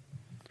back."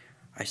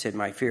 I said,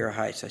 "My fear of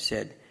heights."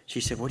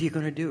 She said, "What are you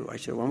going to do?" I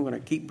said, "Well, I'm going to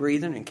keep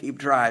breathing and keep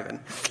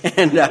driving."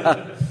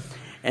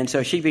 And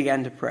so she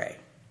began to pray.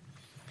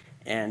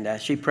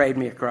 And she prayed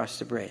me across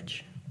the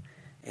bridge.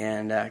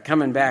 And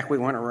coming back, we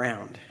went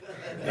around.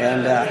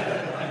 And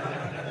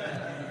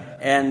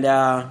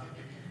I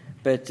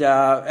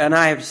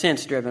have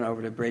since driven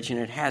over the bridge, and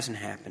it hasn't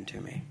happened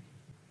to me.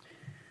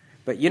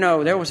 But,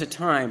 there was a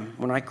time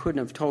when I couldn't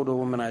have told a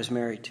woman I was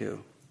married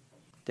to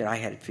that I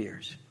had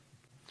fears.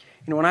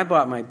 When I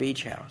bought my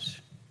beach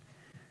house,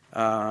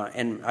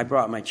 and I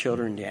brought my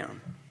children down,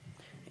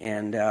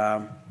 and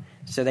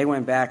so they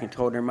went back and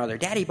told their mother,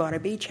 "Daddy bought a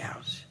beach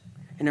house."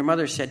 And their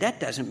mother said, "That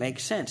doesn't make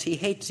sense. He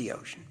hates the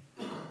ocean."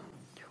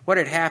 What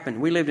had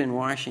happened, we lived in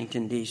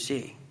Washington,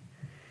 D.C.,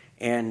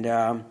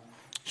 and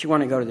she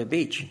wanted to go to the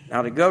beach.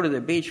 Now, to go to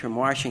the beach from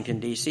Washington,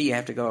 D.C., you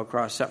have to go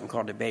across something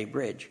called the Bay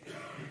Bridge,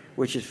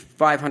 which is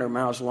 500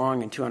 miles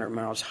long and 200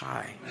 miles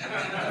high.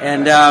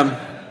 And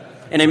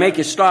they make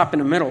you stop in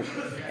the middle.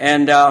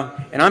 And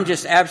I'm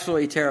just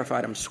absolutely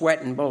terrified. I'm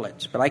sweating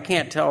bullets. But I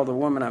can't tell the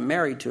woman I'm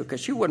married to, because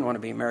she wouldn't want to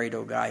be married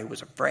to a guy who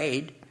was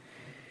afraid.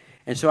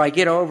 And so I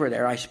get over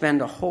there. I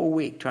spend a whole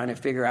week trying to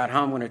figure out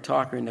how I'm going to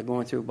talk her into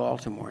going through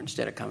Baltimore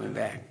instead of coming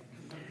back.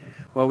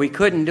 Well, we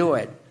couldn't do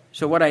it.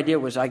 So what I did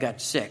was I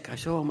got sick. I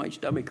said, "Oh, my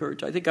stomach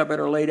hurts. I think I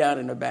better lay down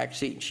in the back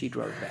seat." And she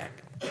drove back.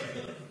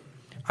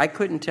 I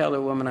couldn't tell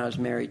the woman I was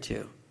married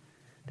to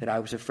that I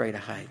was afraid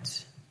of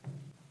heights.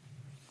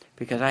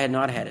 because I had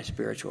not had a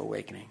spiritual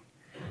awakening.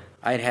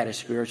 I had had a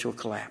spiritual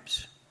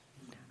collapse.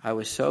 I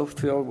was so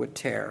filled with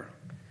terror,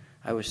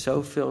 I was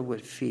so filled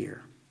with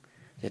fear,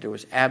 that there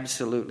was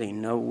absolutely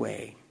no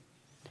way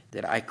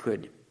that I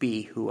could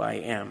be who I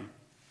am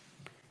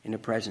in the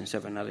presence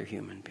of another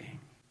human being.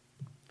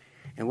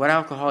 And what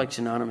Alcoholics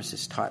Anonymous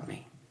has taught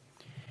me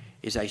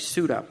is I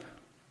suit up,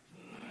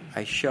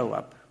 I show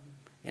up,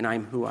 and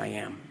I'm who I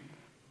am.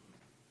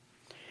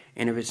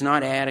 And if it's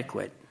not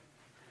adequate,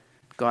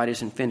 God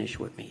isn't finished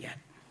with me yet.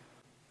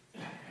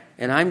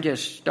 And I'm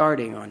just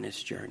starting on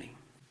this journey.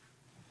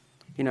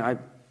 You know, I've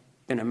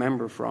been a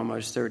member for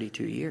almost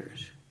 32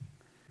 years.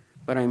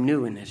 But I'm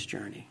new in this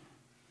journey.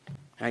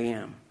 I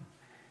am.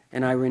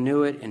 And I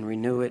renew it and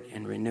renew it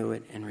and renew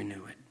it and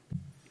renew it.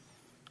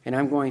 And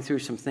I'm going through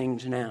some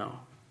things now,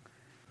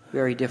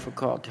 very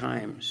difficult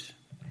times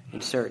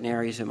in certain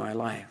areas of my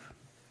life.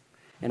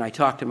 And I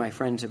talk to my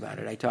friends about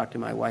it. I talk to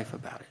my wife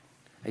about it.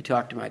 I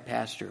talk to my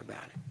pastor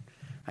about it.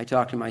 I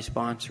talk to my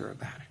sponsor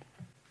about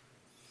it.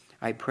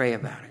 I pray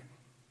about it.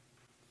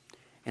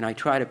 And I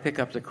try to pick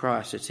up the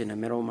cross that's in the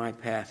middle of my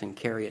path and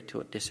carry it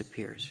till it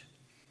disappears.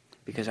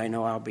 Because I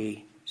know I'll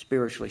be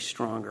spiritually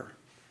stronger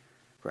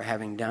for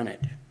having done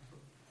it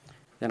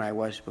than I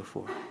was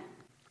before.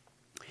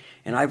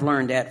 And I've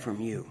learned that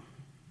from you.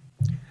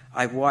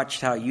 I've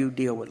watched how you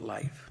deal with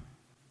life.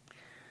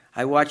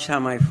 I watched how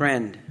my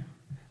friend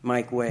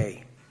Mike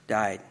Way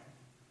died.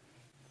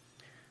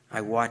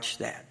 I watched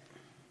that.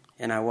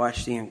 And I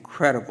watched the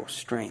incredible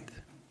strength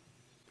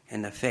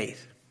and the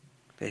faith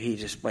that he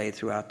displayed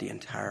throughout the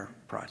entire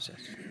process.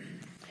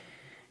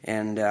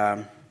 And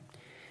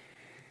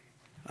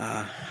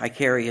I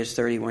carry his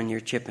 31-year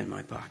chip in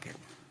my pocket.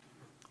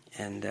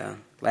 And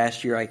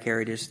last year I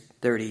carried his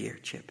 30-year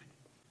chip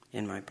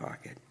in my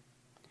pocket.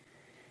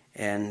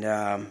 And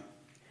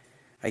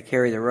I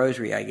carry the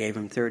rosary I gave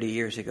him 30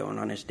 years ago, and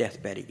on his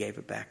deathbed he gave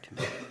it back to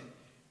me.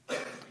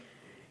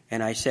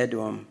 And I said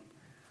to him,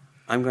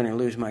 I'm going to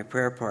lose my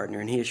prayer partner,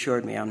 and he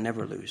assured me I'll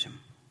never lose him.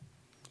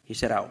 He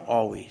said, I'll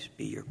always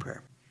be your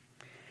prayer.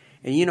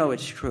 And you know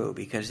it's true,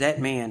 because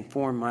that man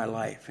formed my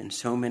life in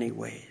so many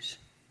ways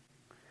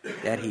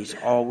that he's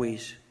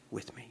always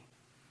with me.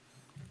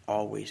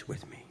 Always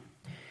with me.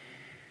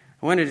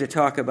 I wanted to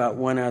talk about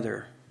one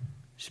other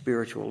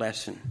spiritual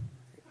lesson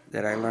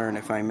that I learned,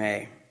 if I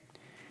may.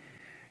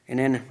 And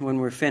then when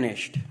we're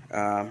finished,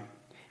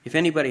 if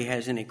anybody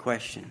has any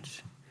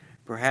questions,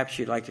 perhaps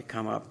you'd like to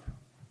come up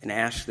and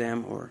ask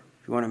them, or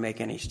if you want to make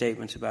any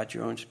statements about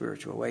your own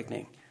spiritual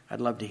awakening, I'd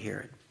love to hear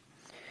it.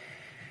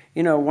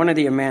 You know, one of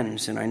the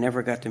amends that I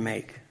never got to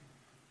make,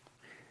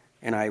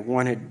 and I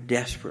wanted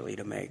desperately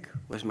to make,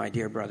 was my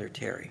dear brother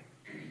Terry.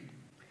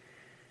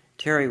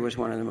 Terry was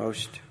one of the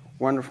most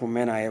wonderful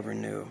men I ever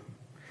knew.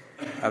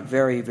 A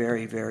very,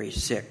 very, very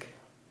sick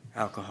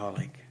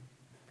alcoholic.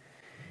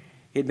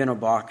 He'd been a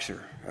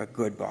boxer, a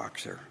good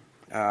boxer.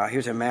 He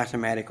was a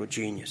mathematical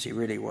genius. He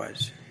really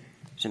was.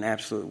 He was an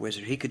absolute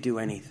wizard. He could do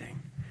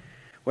anything.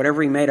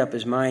 Whatever he made up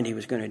his mind he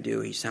was going to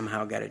do, he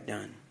somehow got it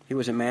done. He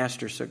was a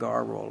master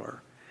cigar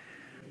roller.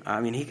 I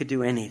mean, he could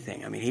do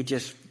anything. I mean, he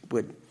just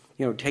would,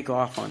 take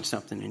off on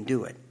something and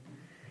do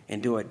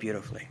it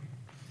beautifully.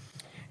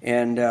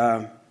 And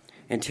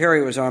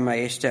Terry was on my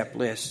 8-step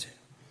list,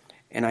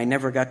 and I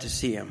never got to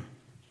see him.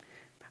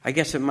 I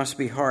guess it must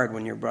be hard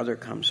when your brother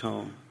comes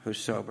home who's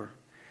sober.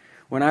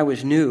 When I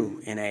was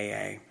new in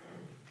AA,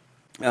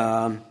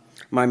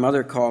 my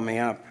mother called me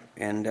up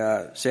and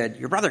said,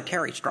 your brother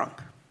Terry's drunk.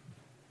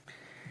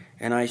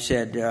 And I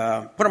said,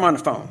 put him on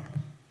the phone.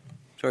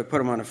 So I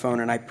put him on the phone,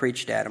 and I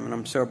preached at him, and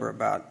I'm sober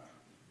about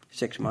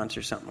 6 months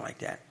or something like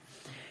that.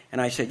 And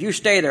I said, you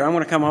stay there. I'm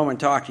going to come home and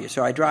talk to you.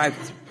 So I drive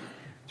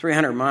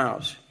 300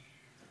 miles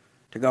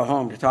to go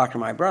home to talk to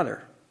my brother,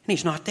 and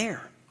he's not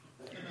there.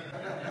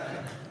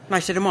 And I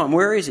said to Mom,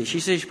 where is he? She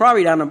said, he's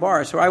probably down the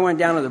bar. So I went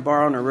down to the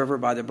bar on the river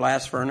by the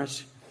blast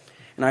furnace,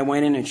 and I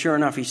went in, and sure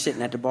enough, he's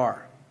sitting at the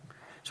bar.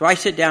 So I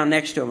sit down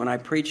next to him, and I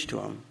preach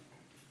to him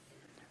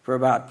for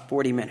about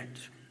 40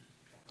 minutes,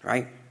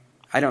 right?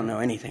 I don't know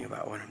anything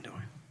about what I'm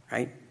doing,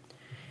 right?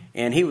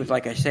 And he was,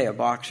 like I say, a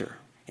boxer.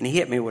 And he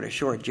hit me with a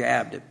short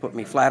jab that put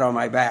me flat on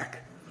my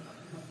back,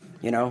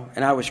 and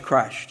I was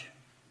crushed.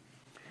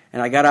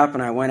 And I got up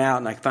and I went out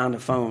and I found a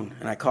phone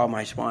and I called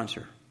my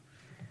sponsor.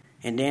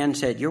 And Dan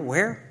said, you're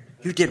where?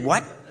 You did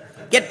what?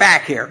 Get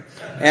back here.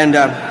 And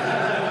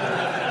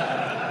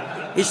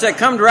he said,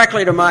 come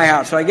directly to my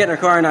house. So I get in a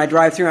car and I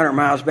drive 300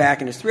 miles back,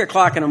 and it's 3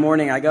 o'clock in the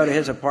morning. I go to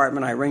his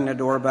apartment. I ring the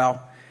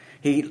doorbell.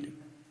 He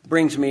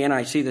brings me in.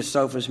 I see the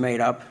sofa's made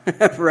up,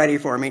 ready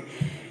for me.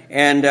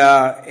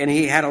 And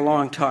he had a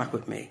long talk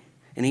with me.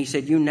 And he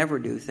said, you never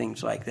do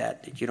things like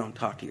that you don't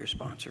talk to your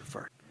sponsor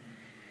first.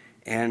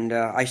 And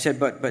I said,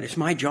 but it's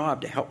my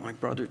job to help my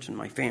brothers and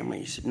my family.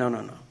 He said,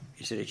 no.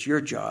 He said, it's your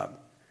job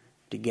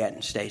to get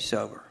and stay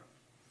sober.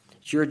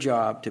 It's your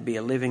job to be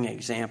a living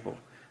example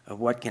of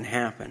what can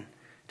happen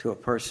to a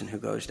person who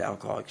goes to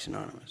Alcoholics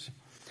Anonymous.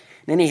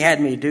 And then he had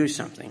me do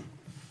something.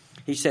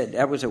 He said,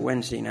 that was a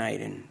Wednesday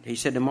night. And he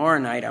said, tomorrow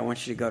night I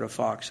want you to go to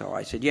Foxhole.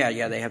 I said,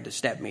 yeah, they have the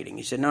step meeting.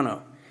 He said,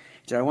 no.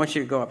 said, I want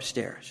you to go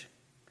upstairs.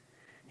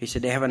 He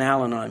said, they have an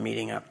Al-Anon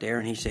meeting up there.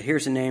 And he said,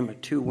 here's the name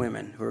of 2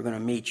 women who are going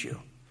to meet you.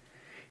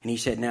 And he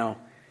said, now,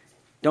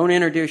 don't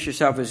introduce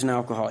yourself as an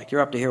alcoholic.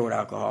 You're up to here with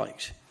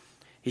alcoholics.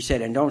 He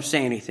said, and don't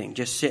say anything.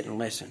 Just sit and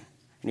listen.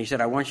 And he said,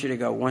 I want you to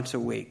go once a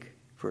week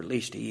for at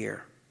least a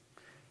year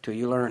till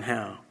you learn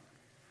how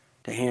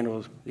to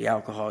handle the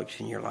alcoholics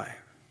in your life.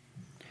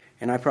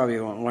 And I probably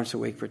went once a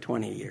week for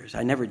 20 years.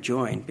 I never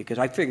joined because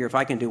I figure if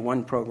I can do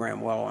one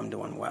program well, I'm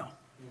doing well.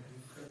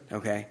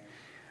 Okay?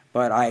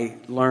 But I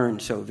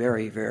learned so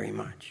very, very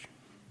much.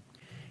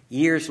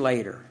 Years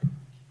later,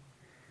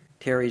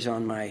 Terry's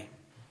on my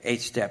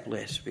 8-step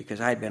list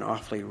because I had been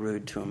awfully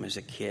rude to him as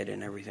a kid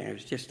and everything. It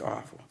was just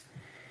awful.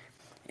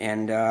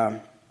 And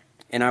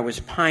I was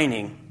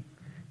pining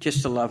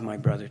just to love my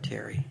brother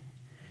Terry.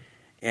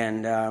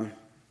 And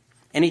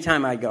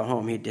anytime I'd go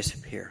home, he'd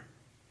disappear.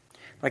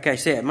 Like I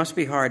said, it must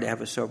be hard to have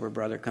a sober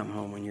brother come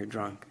home when you're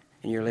drunk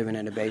and you're living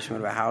in the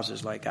basement of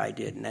houses like I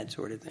did and that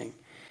sort of thing.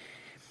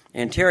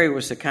 And Terry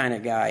was the kind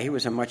of guy, he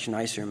was a much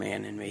nicer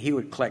man than me. He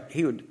would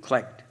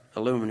collect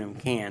aluminum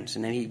cans,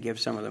 and then he'd give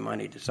some of the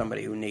money to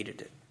somebody who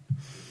needed it.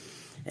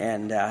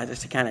 And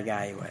that's the kind of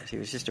guy he was. He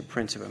was just a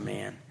prince of a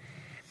man.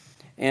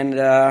 And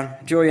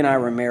Julia and I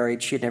were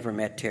married. She had never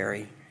met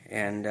Terry.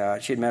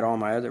 And she had met all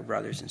my other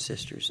brothers and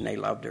sisters, and they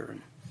loved her.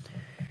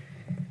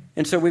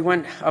 And so we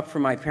went up for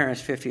my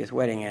parents' 50th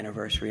wedding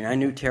anniversary, and I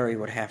knew Terry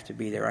would have to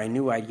be there. I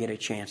knew I'd get a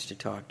chance to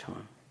talk to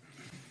him.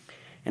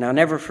 And I'll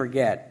never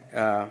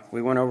forget,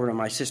 we went over to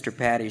my sister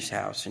Patty's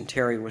house, and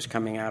Terry was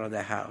coming out of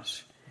the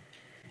house.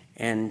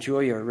 And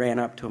Julia ran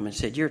up to him and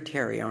said, "You're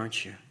Terry,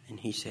 aren't you?" And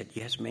he said,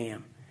 "Yes,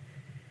 ma'am."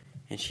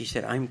 And she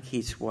said, "I'm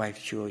Keith's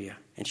wife, Julia."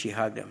 And she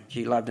hugged him.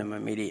 She loved him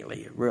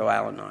immediately. Real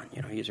Al-Anon,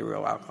 he's a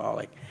real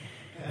alcoholic.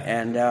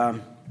 And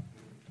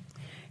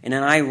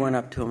then I went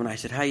up to him and I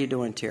said, "How you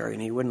doing, Terry?"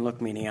 And he wouldn't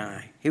look me in the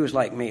eye. He was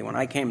like me. When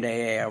I came to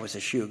AA, I was a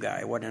shoe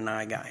guy. I wasn't an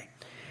eye guy.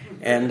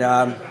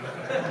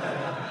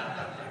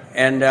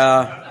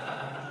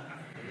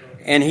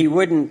 And he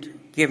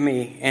wouldn't give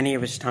me any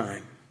of his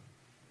time.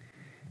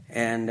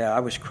 And I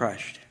was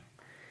crushed.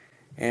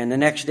 And the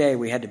next day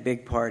we had the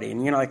big party.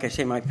 And, like I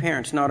say, my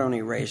parents not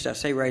only raised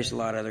us, they raised a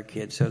lot of other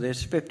kids. So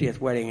this 50th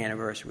wedding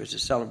anniversary was a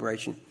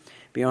celebration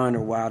beyond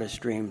our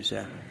wildest dreams.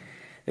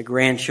 The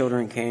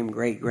grandchildren came,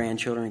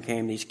 great-grandchildren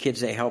came. These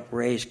kids they helped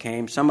raise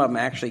came. Some of them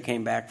actually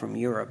came back from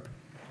Europe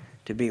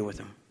to be with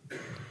them.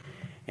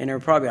 And there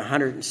were probably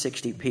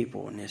 160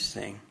 people in this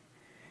thing.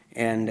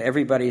 And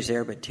everybody's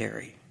there but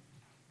Terry.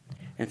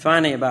 And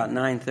finally, about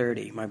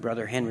 9:30, my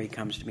brother Henry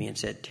comes to me and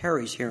said,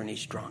 "Terry's here and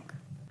he's drunk."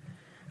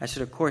 I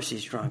said, "Of course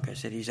he's drunk." I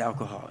said, "He's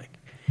alcoholic."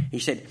 He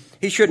said,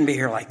 "He shouldn't be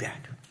here like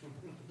that."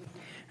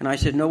 And I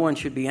said, "No one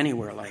should be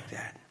anywhere like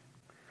that."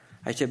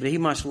 I said, "But he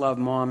must love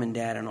Mom and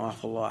Dad an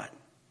awful lot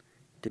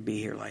to be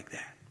here like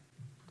that."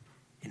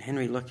 And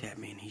Henry looked at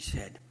me and he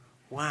said,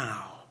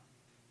 "Wow,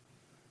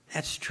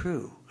 that's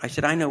true." I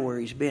said, "I know where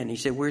he's been." He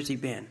said, "Where's he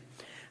been?"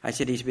 I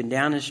said, "He's been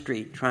down the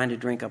street trying to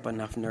drink up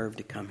enough nerve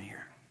to come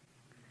here."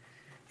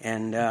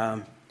 And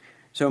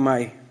so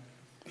my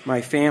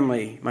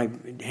family,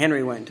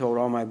 Henry went and told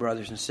all my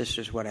brothers and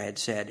sisters what I had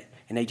said,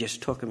 and they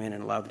just took him in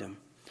and loved him.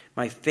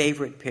 My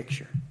favorite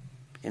picture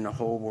in the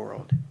whole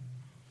world,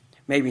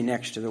 maybe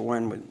next to the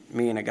one with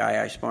me and a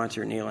guy I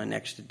sponsor kneeling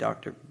next to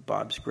Dr.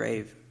 Bob's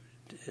grave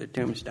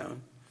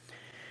tombstone.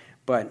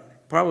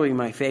 But probably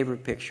my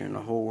favorite picture in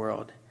the whole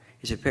world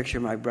is a picture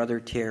of my brother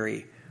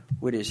Terry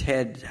with his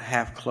head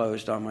half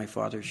closed on my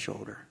father's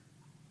shoulder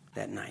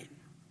that night.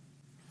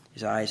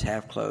 His eyes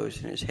half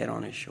closed and his head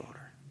on his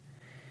shoulder.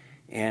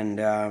 And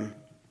I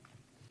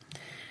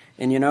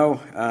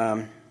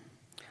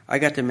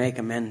got to make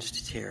amends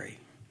to Terry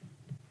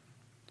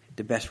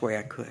the best way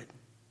I could.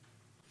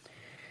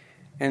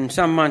 And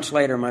some months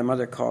later, my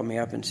mother called me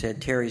up and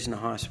said, "Terry's in the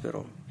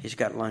hospital. He's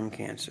got lung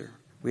cancer.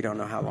 We don't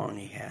know how long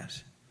he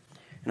has."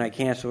 And I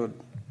canceled,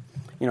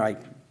 I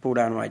pulled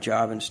out of my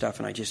job and stuff,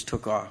 and I just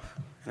took off.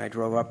 And I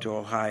drove up to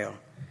Ohio.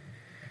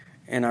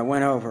 And I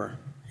went over,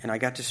 and I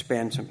got to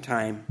spend some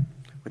time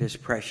with his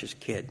precious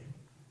kid,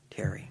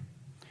 Terry.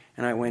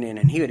 And I went in,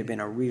 and he would have been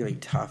a really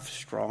tough,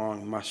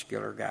 strong,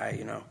 muscular guy,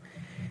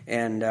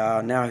 And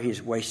now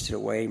he's wasted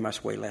away. He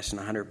must weigh less than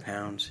 100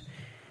 pounds.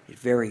 He's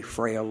very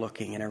frail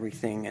looking and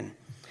everything. And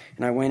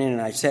I went in,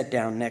 and I sat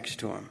down next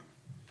to him.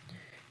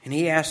 And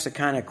he asked the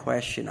kind of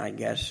question, I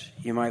guess,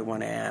 you might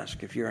want to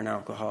ask if you're an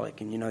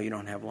alcoholic and you know you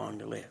don't have long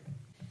to live.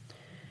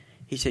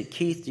 He said,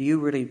 "Keith, do you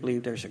really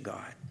believe there's a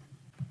God?"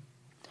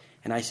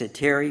 And I said,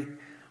 "Terry,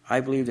 I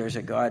believe there's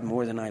a God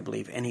more than I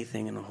believe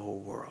anything in the whole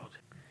world."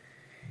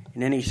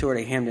 And then he sort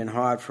of hemmed and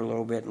hawed for a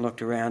little bit and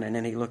looked around, and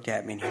then he looked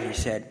at me and he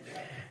said,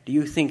 "Do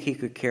you think he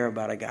could care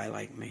about a guy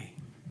like me?"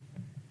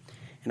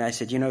 And I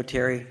said,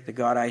 "Terry, the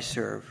God I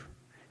serve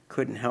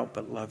couldn't help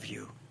but love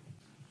you."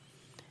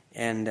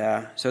 And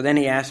so then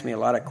he asked me a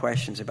lot of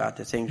questions about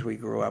the things we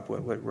grew up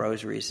with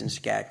rosaries and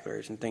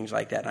scatulars and things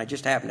like that. And I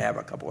just happened to have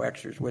a couple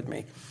extras with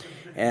me.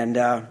 And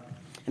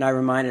I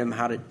reminded him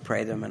how to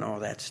pray them and all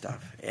that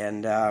stuff.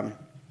 And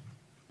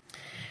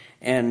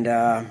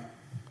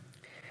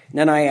And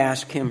then I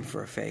asked him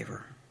for a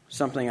favor,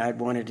 something I'd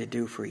wanted to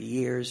do for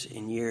years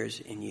and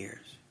years and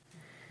years.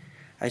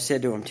 I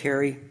said to him,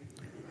 Terry,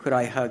 could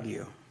I hug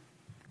you?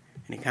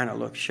 And he kind of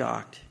looked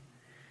shocked.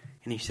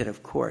 And he said,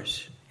 of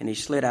course. And he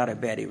slid out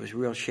of bed. He was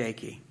real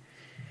shaky.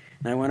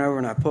 And I went over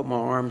and I put my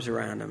arms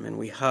around him and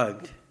we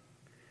hugged.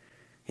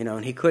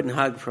 And he couldn't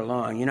hug for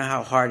long. You know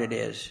how hard it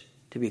is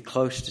to be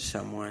close to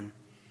someone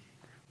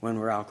when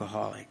we're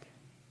alcoholic.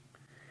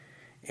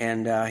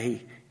 And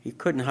he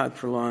couldn't hug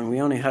for long.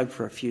 We only hugged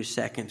for a few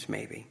seconds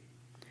maybe.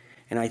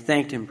 And I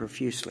thanked him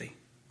profusely.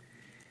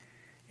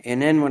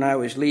 And then when I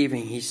was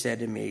leaving, he said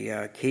to me,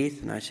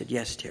 Keith, and I said,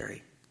 yes,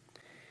 Terry.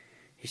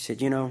 He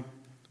said,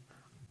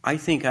 I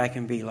think I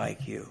can be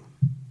like you.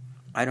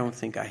 I don't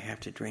think I have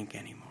to drink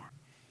anymore.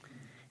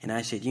 And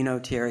I said,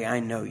 Terry, I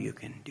know you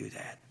can do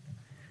that.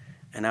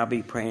 And I'll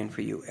be praying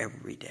for you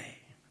every day.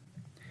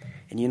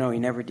 And he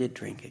never did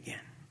drink again.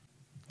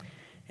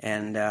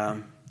 And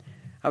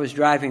I was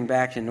driving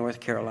back to North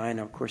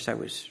Carolina. Of course, I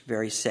was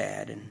very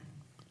sad and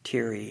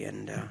teary.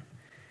 And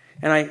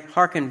I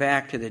hearkened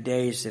back to the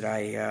days that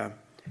I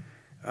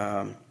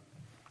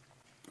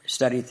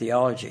studied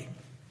theology.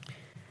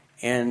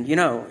 And,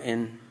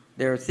 and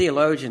there are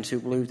theologians who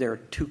believe there are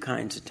two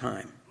kinds of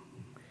time.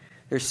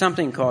 There's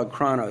something called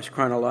chronos,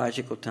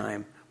 chronological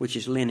time, which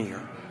is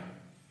linear.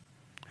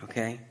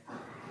 Okay?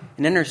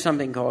 And then there's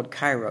something called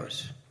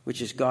kairos,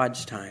 which is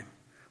God's time,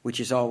 which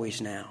is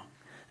always now.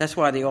 That's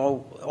why the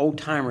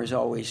old-timers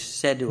always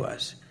said to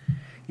us,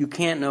 you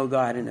can't know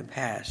God in the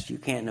past, you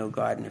can't know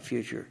God in the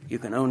future. You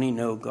can only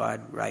know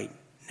God right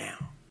now.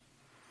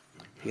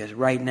 Because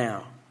right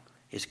now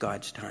is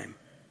God's time.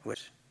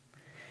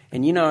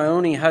 And I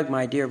only hugged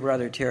my dear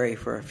brother Terry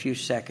for a few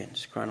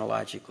seconds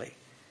chronologically.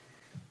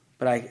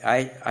 But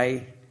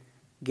I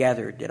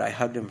gathered that I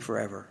hugged him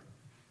forever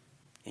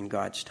in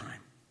God's time.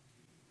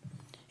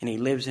 And he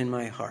lives in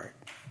my heart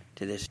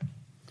to this.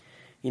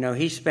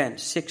 He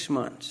spent 6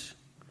 months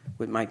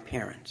with my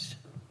parents.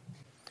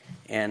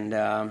 And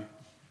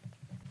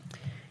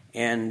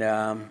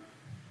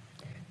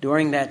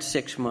during that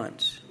 6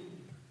 months,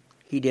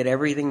 he did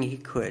everything he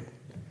could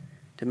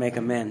to make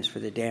amends for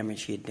the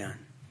damage he had done.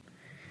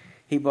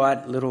 He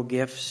bought little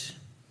gifts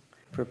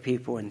for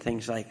people and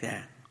things like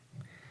that.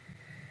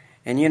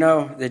 And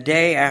the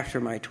day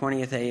after my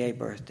 20th AA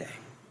birthday,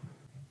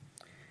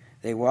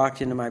 they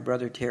walked into my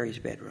brother Terry's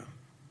bedroom.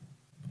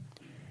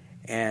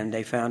 And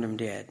they found him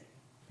dead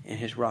in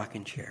his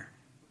rocking chair.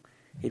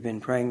 He'd been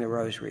praying the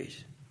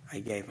rosaries I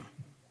gave him.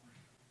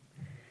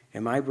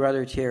 And my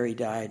brother Terry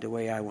died the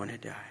way I want to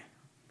die.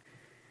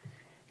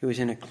 He was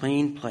in a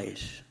clean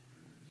place.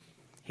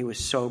 He was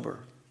sober.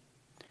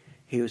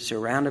 He was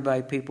surrounded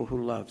by people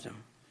who loved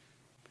him.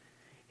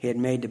 He had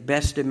made the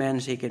best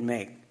amends he could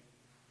make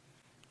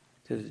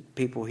to the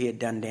people he had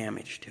done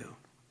damage to.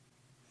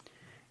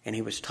 And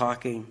he was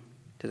talking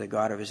to the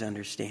God of his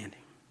understanding.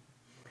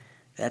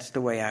 That's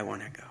the way I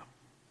want to go.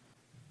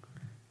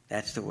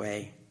 That's the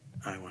way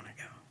I want to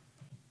go.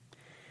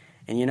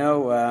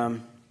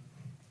 And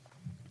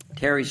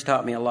Terry's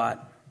taught me a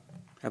lot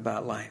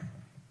about life.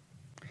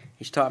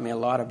 He's taught me a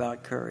lot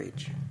about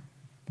courage.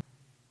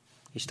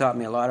 He's taught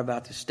me a lot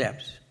about the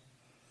steps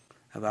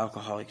of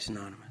Alcoholics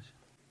Anonymous.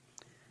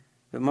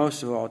 But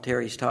most of all,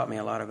 Terry's taught me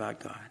a lot about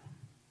God.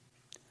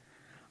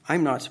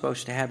 I'm not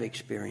supposed to have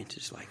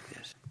experiences like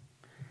this.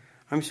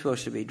 I'm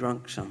supposed to be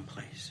drunk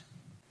someplace.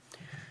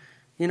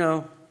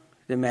 The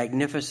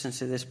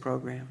magnificence of this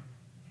program.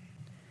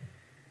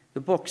 The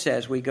book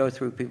says we go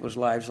through people's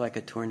lives like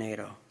a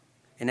tornado.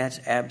 And that's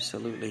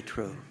absolutely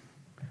true.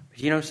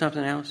 But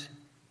something else?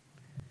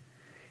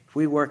 If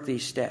we work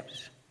these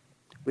steps,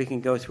 we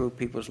can go through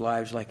people's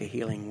lives like a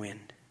healing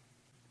wind.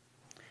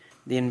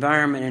 The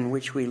environment in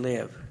which we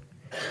live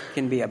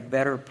can be a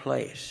better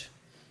place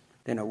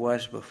than it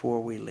was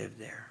before we lived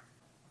there.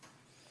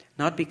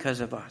 Not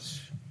because of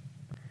us,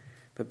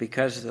 but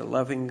because of the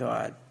loving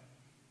God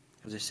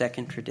of the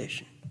second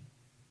tradition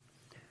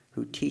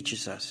who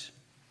teaches us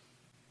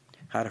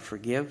how to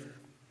forgive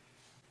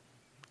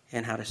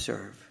and how to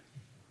serve.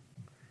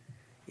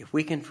 If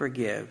we can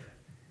forgive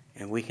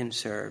and we can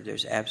serve,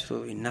 there's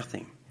absolutely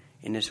nothing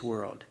in this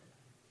world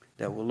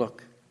that will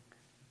look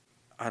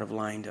out of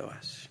line to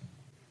us.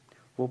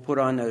 We'll put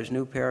on those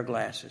new pair of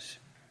glasses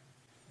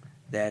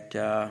that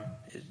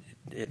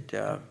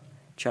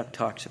Chuck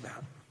talks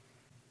about.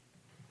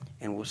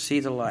 And we'll see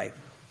the life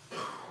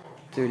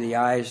through the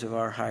eyes of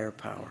our higher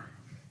power.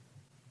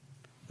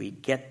 We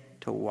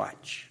get to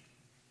watch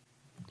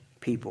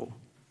people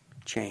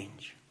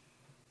change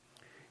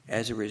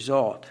as a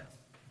result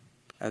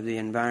of the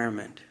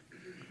environment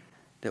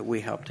that we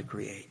help to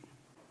create.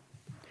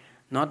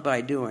 Not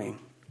by doing,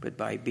 but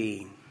by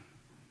being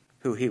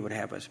who he would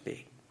have us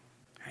be.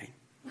 Right?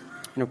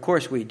 And of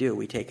course we do.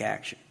 We take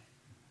action.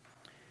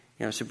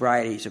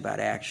 Sobriety is about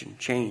action.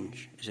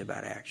 Change is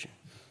about action.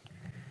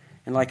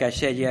 And like I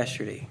said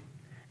yesterday,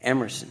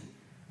 Emerson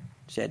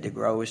said to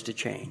grow is to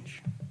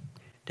change.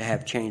 To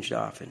have changed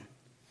often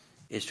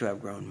is to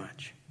have grown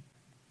much.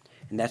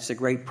 And that's the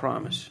great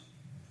promise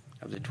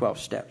of the 12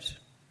 steps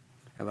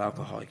of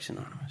Alcoholics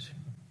Anonymous.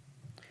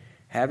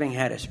 Having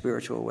had a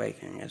spiritual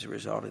awakening as a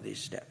result of these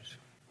steps,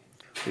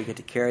 we get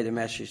to carry the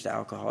message to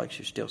alcoholics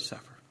who still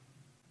suffer.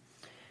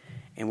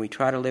 And we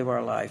try to live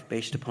our life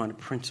based upon the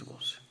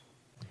principles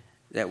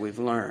that we've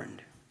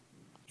learned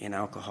in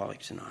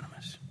Alcoholics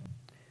Anonymous.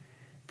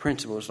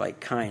 Principles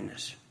like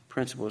kindness,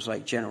 principles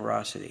like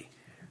generosity,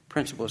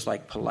 principles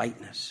like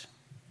politeness,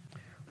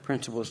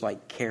 principles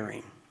like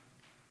caring.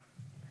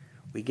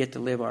 We get to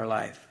live our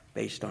life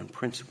based on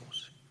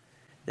principles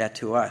that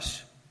to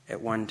us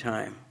at one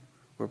time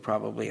were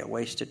probably a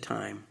waste of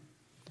time.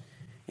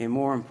 And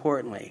more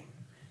importantly,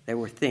 they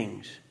were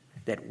things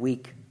that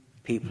weak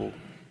people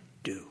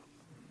do.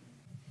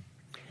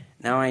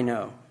 Now I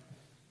know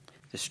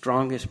the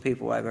strongest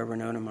people I've ever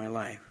known in my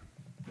life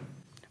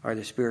are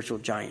the spiritual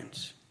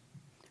giants,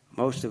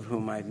 most of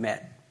whom I've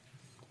met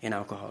in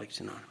Alcoholics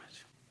Anonymous.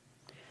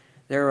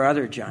 There are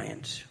other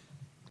giants,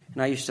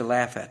 and I used to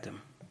laugh at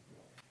them.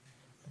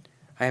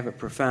 I have a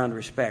profound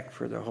respect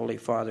for the Holy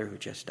Father who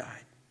just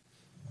died.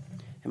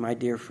 And my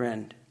dear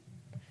friend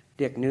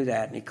Dick knew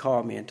that, and he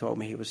called me and told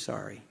me he was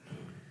sorry.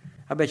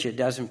 I bet you a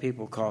dozen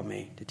people called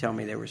me to tell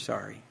me they were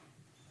sorry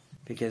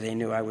because they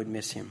knew I would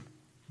miss him.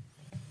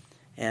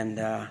 And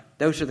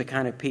those are the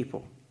kind of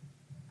people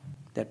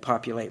that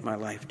populate my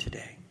life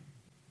today.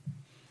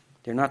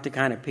 They're not the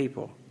kind of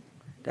people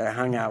that I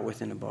hung out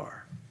with in the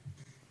bar.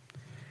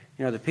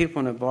 You know, the people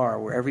in the bar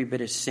were every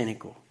bit as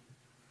cynical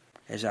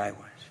as I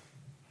was.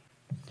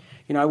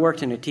 You know, I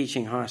worked in a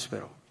teaching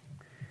hospital,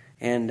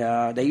 and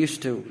they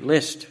used to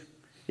list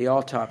the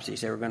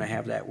autopsies they were going to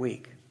have that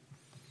week.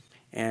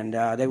 And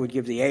they would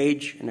give the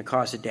age and the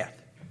cause of death.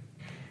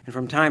 And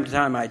from time to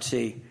time I'd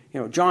see,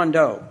 John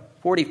Doe,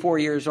 44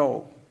 years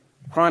old,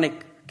 chronic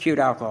acute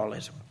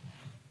alcoholism.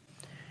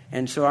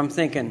 And so I'm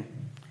thinking,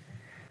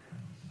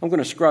 I'm going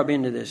to scrub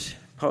into this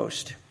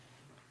post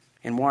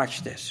and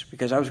watch this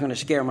because I was going to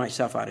scare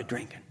myself out of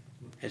drinking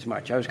as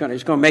much. It's going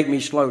to make me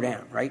slow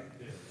down, right?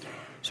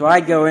 So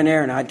I'd go in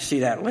there and I'd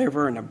see that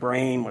liver and the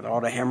brain with all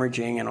the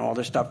hemorrhaging and all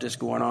the stuff that's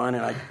going on,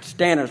 and I'd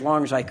stand as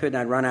long as I could and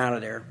I'd run out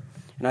of there.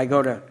 And I'd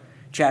go to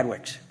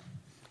Chadwick's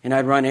and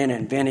I'd run in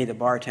and Vinny, the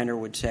bartender,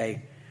 would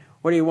say,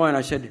 "What do you want?"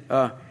 I said,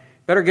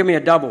 "Better give me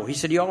a double." He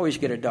said, "You always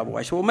get a double."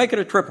 I said, "Well, make it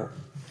a triple."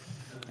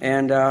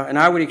 And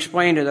I would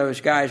explain to those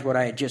guys what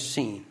I had just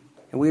seen.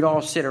 And we'd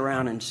all sit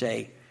around and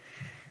say,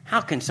 "How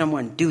can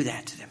someone do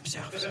that to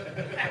themselves?"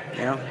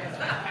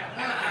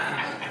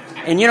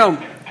 And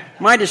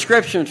my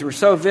descriptions were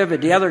so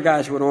vivid, the other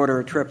guys would order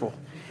a triple.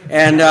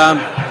 And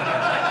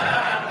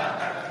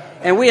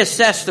and we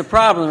assessed the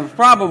problem. The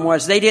problem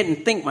was they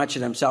didn't think much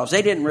of themselves.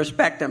 They didn't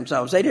respect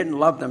themselves. They didn't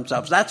love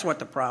themselves. That's what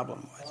the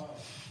problem was,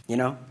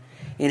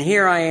 And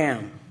here I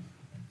am,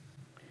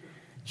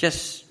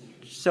 just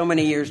so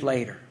many years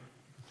later,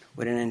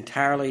 with an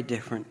entirely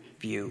different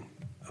view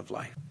of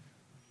life.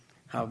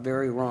 How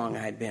very wrong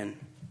I'd been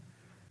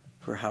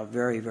for how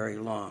very, very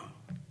long.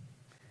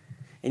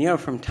 And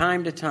from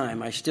time to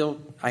time, I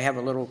have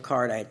a little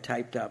card I had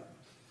typed up.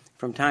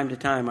 From time to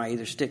time, I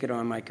either stick it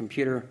on my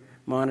computer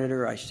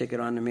monitor or I stick it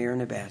on the mirror in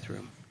the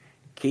bathroom.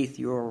 "Keith,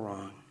 you're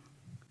wrong."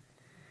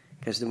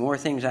 Because the more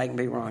things I can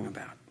be wrong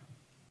about,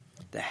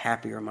 the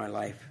happier my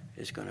life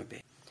is going to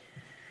be.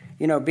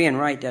 Being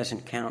right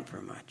doesn't count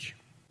for much.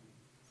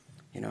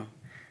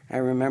 I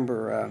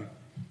remember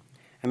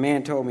a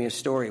man told me a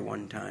story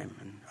one time,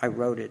 and I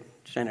wrote it,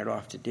 sent it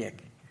off to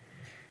Dick.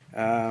 He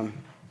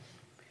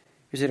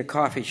was at a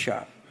coffee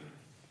shop,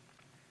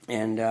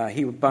 and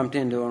he bumped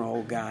into an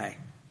old guy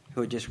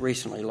who had just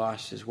recently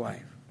lost his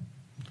wife.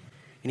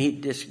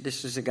 And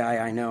this is a guy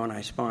I know and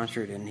I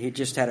sponsored, and he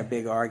just had a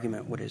big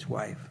argument with his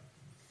wife.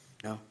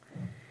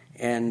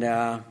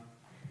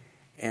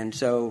 And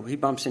so he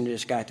bumps into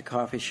this guy at the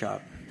coffee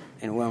shop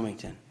in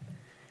Wilmington.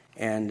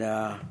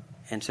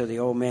 And so the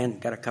old man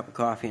got a cup of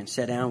coffee and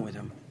sat down with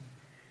him.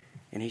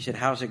 And he said,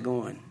 "How's it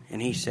going?"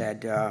 And he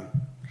said,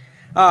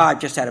 "I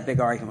just had a big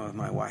argument with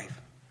my wife."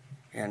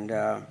 And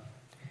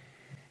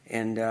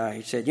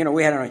he said,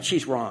 "We had her,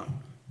 she's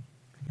wrong."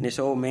 And this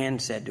old man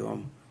said to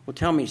him, "Well,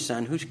 tell me,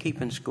 son, who's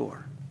keeping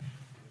score?"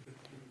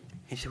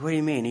 He said, "What do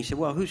you mean?" He said,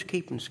 "Well, who's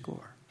keeping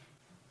score?"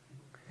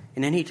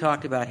 And then he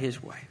talked about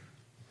his wife.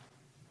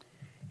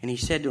 And he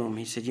said to him,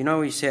 he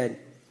said,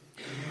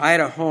 "I had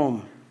a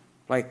home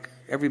like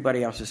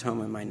everybody else's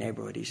home in my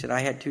neighborhood." He said,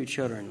 "I had 2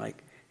 children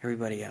like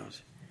everybody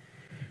else."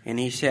 And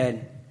he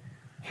said,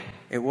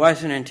 "It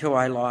wasn't until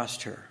I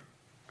lost her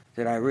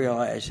that I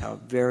realized how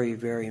very,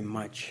 very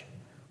much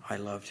I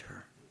loved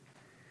her."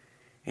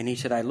 And he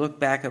said, "I look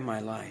back at my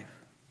life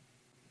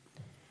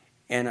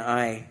and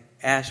I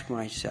ask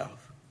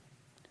myself,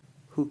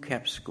 who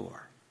kept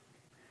score?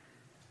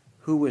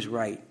 Who was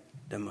right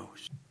the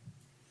most?"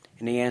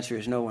 And the answer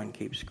is no one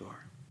keeps score.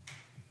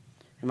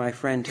 And my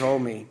friend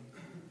told me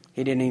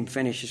he didn't even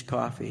finish his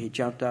coffee. He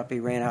jumped up, he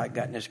ran out,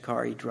 got in his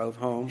car, he drove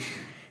home.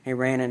 He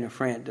ran in the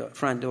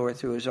front door,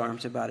 threw his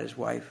arms about his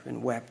wife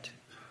and wept.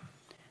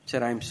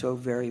 Said, "I'm so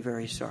very,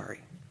 very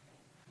sorry.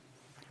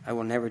 I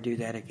will never do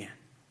that again."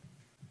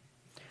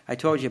 I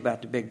told you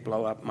about the big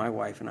blow up my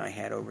wife and I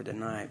had over the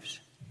knives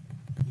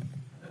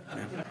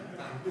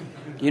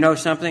You know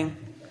something?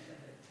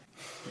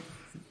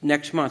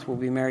 Next month we'll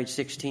be married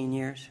 16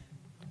 years.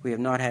 We have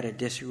not had a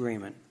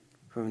disagreement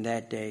from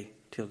that day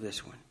till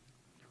this one.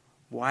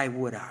 Why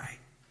would I?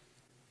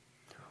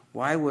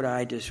 Why would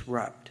I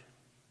disrupt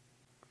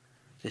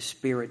the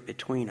spirit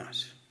between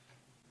us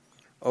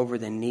over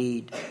the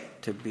need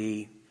to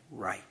be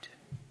right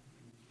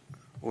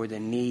or the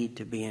need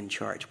to be in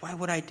charge? Why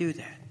would I do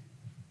that?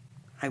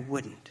 I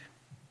wouldn't.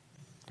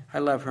 I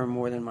love her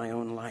more than my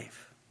own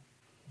life.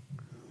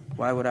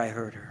 Why would I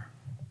hurt her?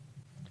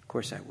 Of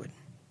course I wouldn't.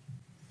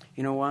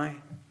 You know why?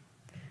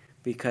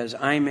 Because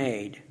I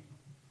made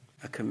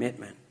a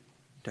commitment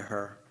to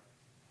her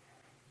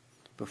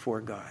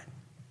before God.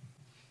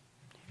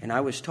 And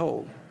I was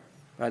told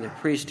by the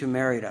priest who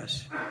married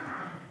us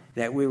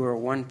that we were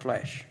one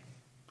flesh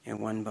and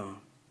one bone.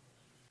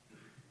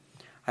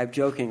 I've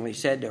jokingly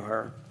said to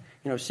her,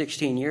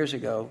 16 years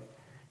ago,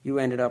 you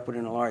ended up with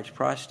an enlarged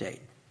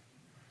prostate.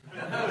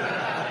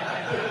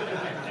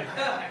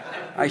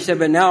 I said,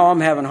 but now I'm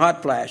having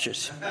hot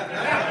flashes.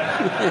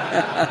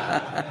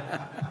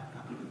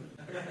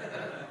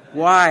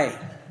 Why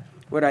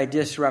would I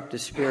disrupt the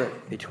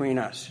spirit between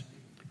us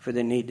for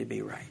the need to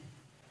be right?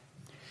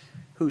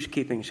 Who's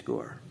keeping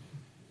score?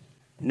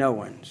 No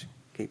one's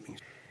keeping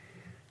score.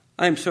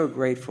 I'm so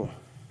grateful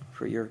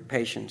for your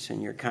patience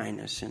and your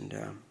kindness, and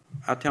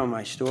I'll tell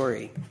my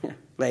story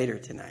later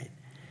tonight.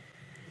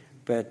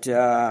 But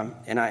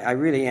I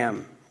really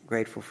am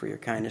grateful for your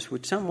kindness.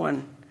 Would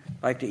someone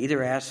like to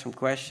either ask some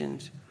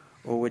questions,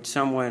 or would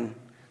someone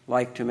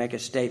like to make a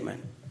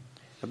statement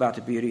about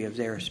the beauty of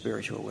their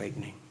spiritual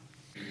awakening?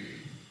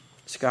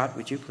 Scott,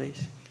 would you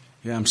please?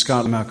 Yeah, I'm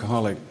Scott. I'm an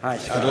alcoholic. Hi,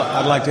 Scott.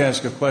 I'd like to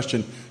ask a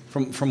question.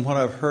 From what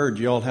I've heard,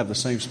 you all have the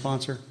same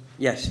sponsor?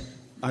 Yes.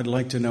 I'd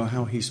like to know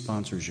how he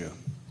sponsors you.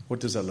 What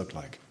does that look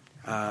like?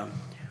 I'll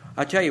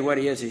tell you what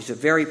he is. He's a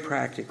very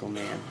practical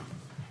man.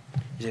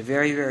 He's a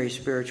very, very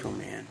spiritual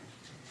man.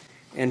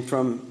 And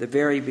from the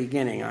very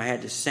beginning, I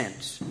had to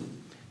sense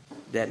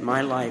that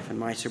my life and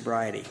my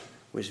sobriety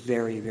was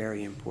very,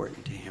 very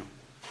important to him.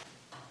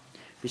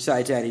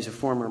 Besides that, he's a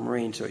former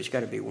Marine, so he's got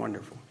to be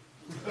wonderful.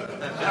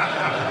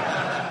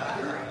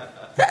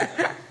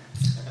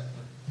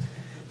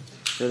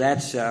 So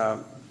that's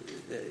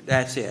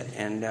it.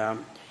 And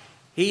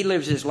he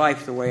lives his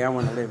life the way I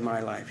want to live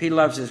my life. He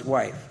loves his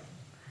wife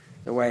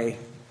the way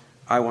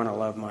I want to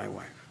love my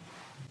wife.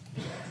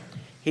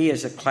 He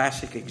is a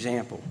classic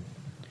example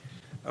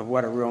of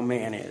what a real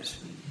man is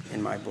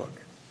in my book.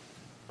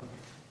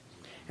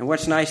 And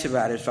what's nice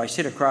about it is if I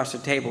sit across the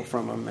table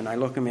from him and I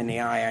look him in the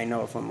eye, I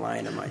know if I'm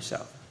lying to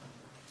myself.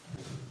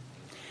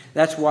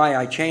 That's why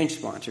I changed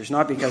sponsors,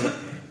 not because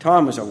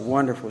Tom was a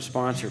wonderful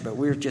sponsor, but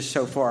we're just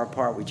so far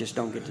apart we just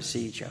don't get to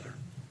see each other.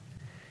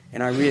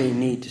 And I really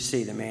need to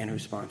see the man who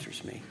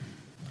sponsors me.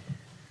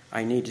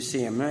 I need to see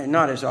him,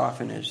 not as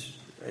often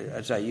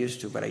as I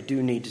used to, but I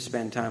do need to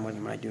spend time with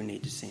him. I do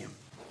need to see him.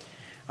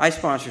 I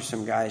sponsor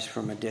some guys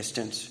from a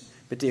distance,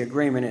 but the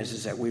agreement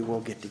is that we will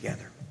get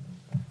together.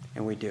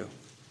 And we do.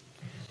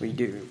 We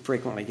do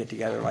frequently get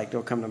together, like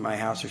they'll come to my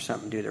house or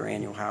something, do their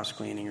annual house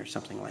cleaning or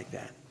something like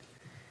that.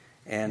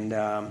 And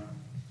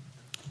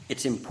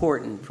it's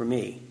important for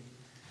me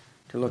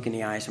to look in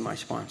the eyes of my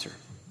sponsor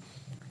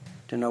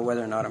to know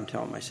whether or not I'm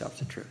telling myself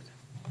the truth.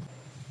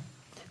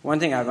 One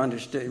thing I've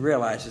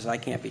realized is I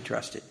can't be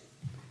trusted.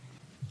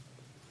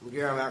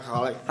 Gary, I'm an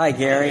alcoholic. Hi,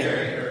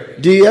 Gary.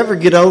 Do you ever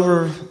get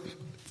over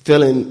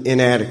feeling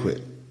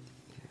inadequate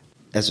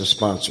as a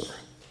sponsor?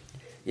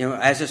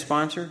 As a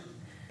sponsor,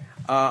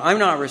 I'm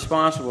not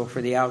responsible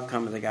for the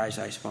outcome of the guys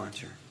I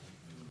sponsor.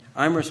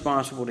 I'm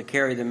responsible to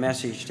carry the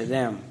message to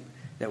them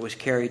that was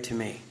carried to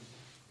me.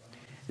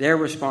 They're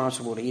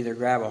responsible to either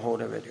grab a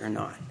hold of it or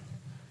not.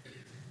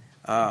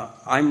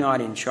 I'm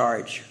not in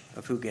charge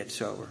of who gets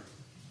sober.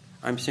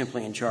 I'm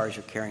simply in charge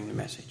of carrying the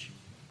message.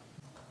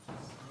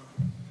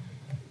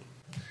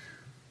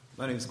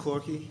 My name is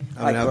Corky.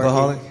 I'm Hi, an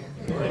alcoholic.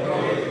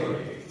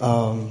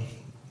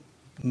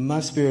 My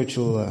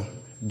spiritual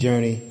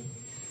journey,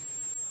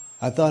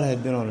 I thought I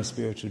had been on a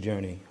spiritual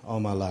journey all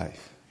my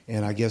life,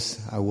 and I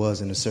guess I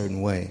was in a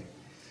certain way.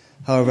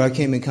 However, I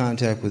came in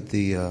contact with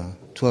the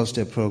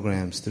 12-step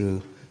programs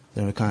through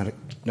the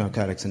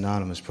Narcotics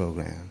Anonymous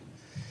program.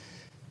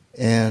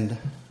 And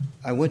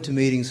I went to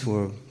meetings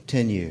for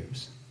 10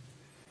 years,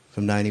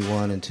 from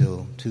 91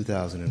 until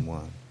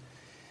 2001.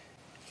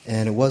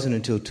 And it wasn't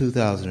until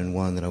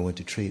 2001 that I went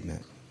to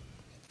treatment,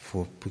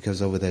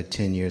 because over that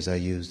 10 years I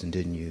used and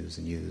didn't use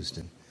and used,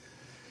 and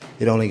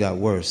it only got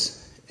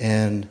worse.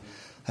 And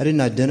I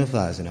didn't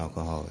identify as an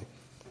alcoholic.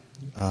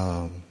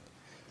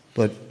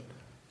 But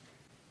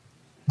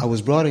I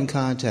was brought in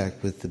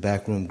contact with the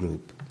backroom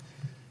group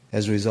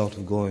as a result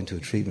of going to a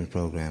treatment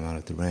program out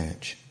at the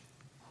ranch.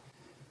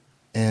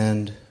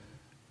 And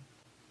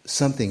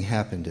something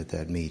happened at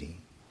that meeting.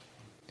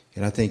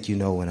 And I think you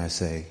know when I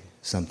say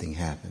something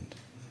happened.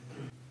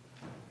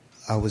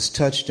 I was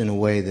touched in a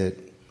way that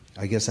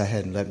I guess I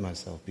hadn't let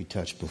myself be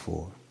touched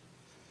before.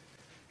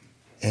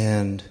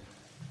 And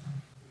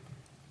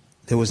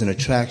there was an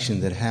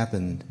attraction that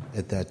happened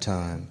at that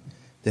time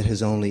that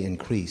has only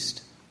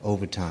increased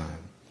over time.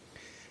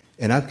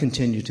 And I've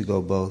continued to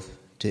go both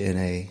to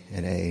NA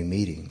and AA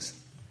meetings.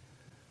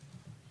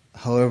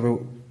 However,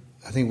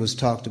 I think it was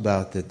talked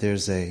about that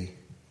there's a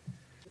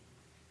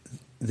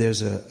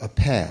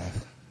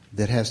path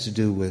that has to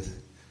do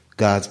with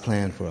God's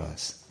plan for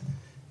us.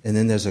 And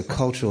then there's a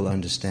cultural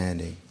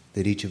understanding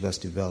that each of us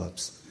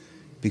develops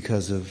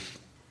because of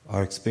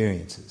our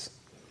experiences.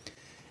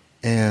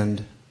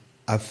 And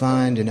I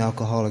find in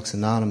Alcoholics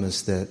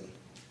Anonymous that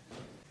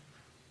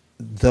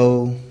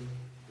though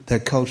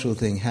that cultural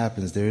thing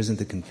happens, there isn't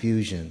the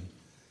confusion,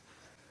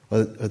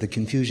 or the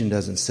confusion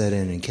doesn't set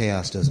in and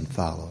chaos doesn't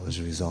follow as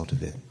a result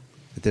of it.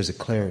 That there's a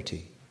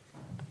clarity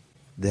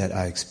that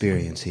I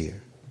experience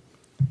here.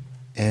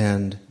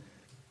 And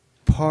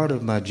part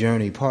of my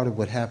journey, part of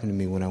what happened to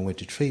me when I went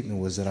to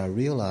treatment was that I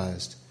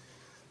realized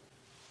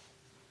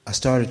I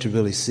started to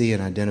really see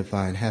and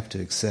identify and have to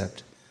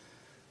accept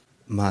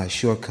my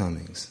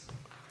shortcomings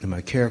and my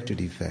character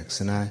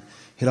defects. And I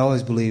had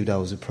always believed I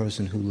was a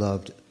person who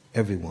loved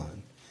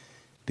everyone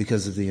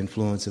because of the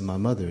influence of my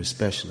mother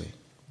especially,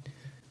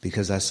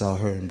 because I saw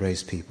her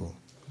embrace people.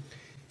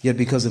 Yet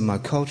because of my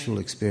cultural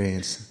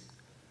experience,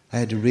 I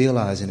had to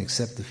realize and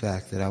accept the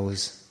fact that I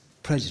was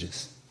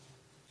prejudiced,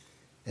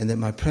 and that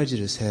my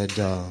prejudice had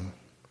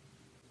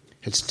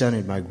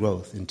stunted my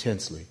growth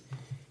intensely,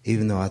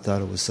 even though I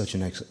thought it was such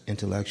an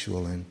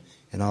intellectual and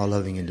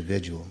all-loving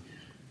individual.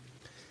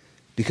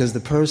 Because the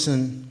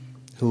person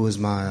who was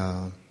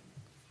my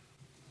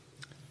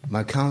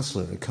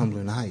counselor at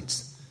Cumberland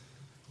Heights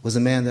was a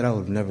man that I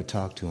would have never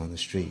talked to on the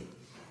street.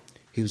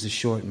 He was a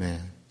short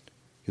man.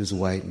 He was a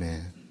white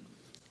man.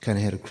 Kind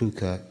of had a crew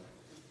cut.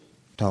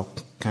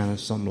 Talked kind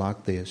of something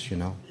like this, you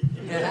know.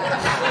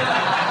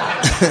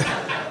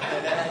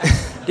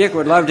 Dick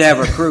would love to have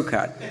a crew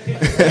cut.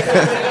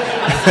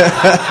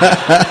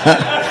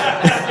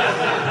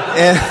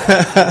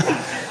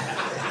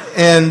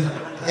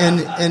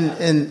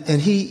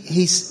 And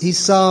he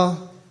saw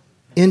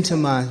into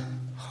my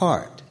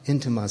heart,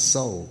 into my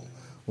soul,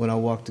 when I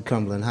walked to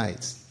Cumberland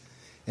Heights.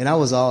 And I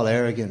was all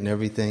arrogant and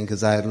everything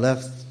because I had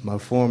left my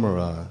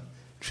former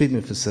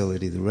treatment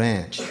facility, the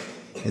ranch,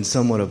 in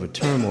somewhat of a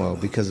turmoil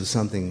because of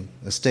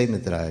a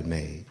statement that I had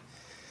made.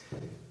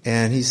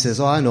 And he says,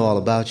 "Oh, I know all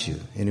about you."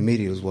 And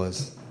immediately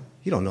was,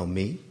 "You don't know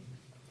me.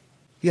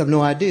 You have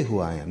no idea who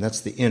I am."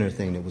 That's the inner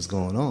thing that was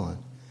going on.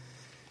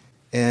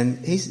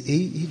 And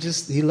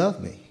he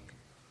loved me.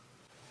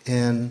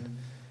 And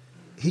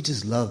he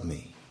just loved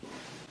me.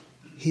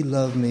 He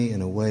loved me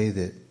in a way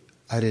that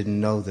I didn't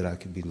know that I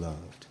could be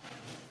loved,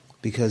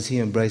 because he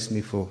embraced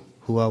me for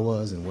who I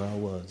was and where I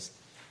was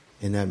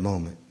in that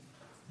moment.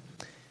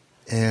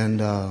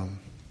 And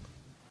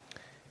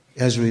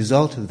as a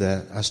result of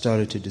that, I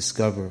started to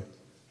discover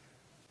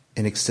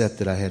and accept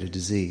that I had a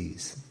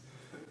disease.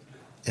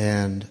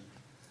 And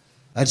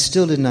I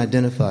still didn't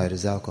identify it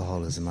as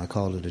alcoholism. I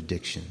called it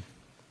addiction.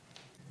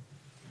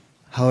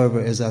 However,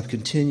 as I've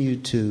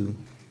continued to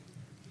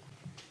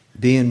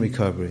be in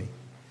recovery,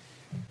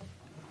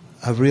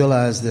 I've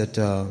realized that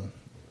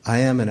I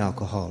am an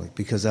alcoholic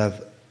because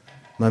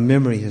my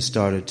memory has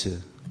started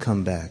to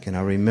come back, and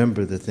I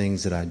remember the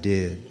things that I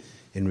did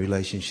in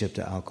relationship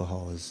to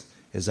alcohol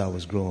as I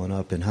was growing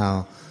up, and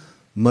how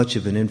much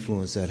of an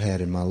influence that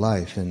had in my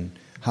life, and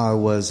how I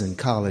was in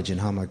college,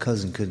 and how my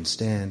cousin couldn't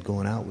stand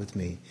going out with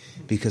me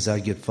because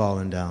I'd get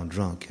fallen down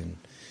drunk, and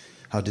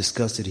how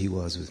disgusted he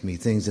was with me,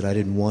 things that I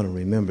didn't want to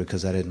remember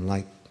because I didn't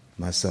like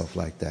myself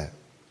like that.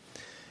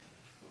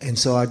 And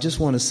so I just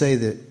want to say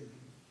that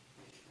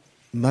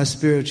my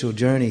spiritual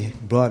journey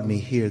brought me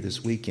here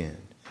this weekend.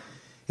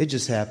 It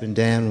just happened.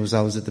 I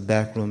was at the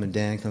back room, and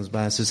Dan comes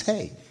by and says,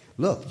 "Hey,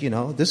 look,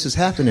 this is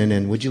happening,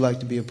 and would you like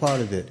to be a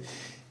part of it?"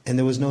 And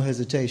there was no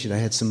hesitation. I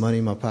had some money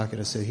in my pocket.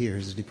 I said,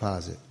 "Here's a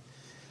deposit."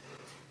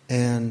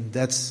 And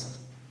that's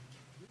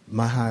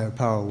my higher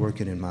power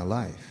working in my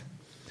life.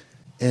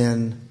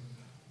 And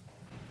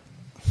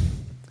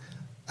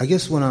I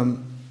guess what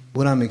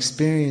I'm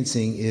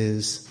experiencing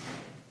is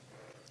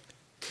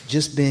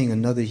just being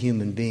another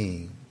human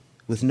being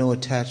with no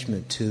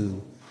attachment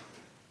to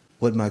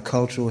what my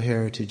cultural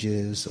heritage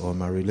is, or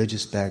my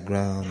religious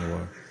background,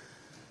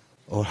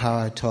 or how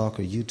I talk,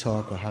 or you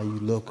talk, or how you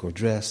look or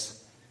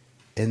dress.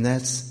 And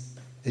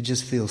it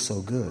just feels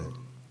so good.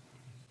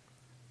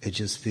 It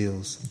just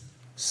feels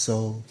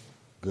so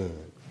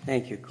good.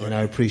 Thank you, Courtney. And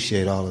I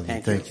appreciate all of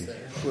you. Thank you.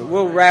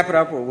 We'll wrap it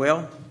up with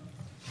Will.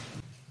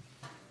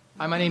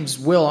 Hi, my name's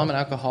Will. I'm an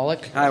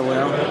alcoholic. Hi,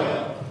 Will.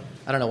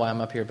 I don't know why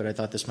I'm up here, but I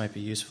thought this might be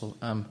useful.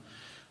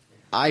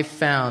 I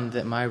found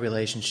that my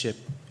relationship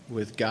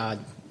with God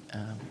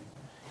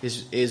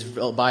is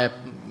by a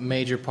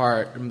major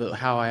part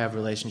how I have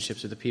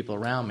relationships with the people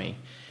around me.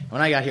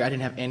 When I got here, I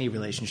didn't have any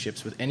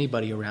relationships with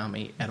anybody around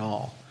me at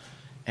all,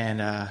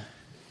 and I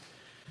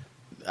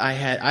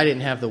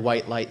didn't have the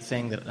white light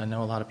thing that I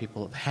know a lot of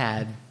people have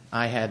had.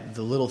 I had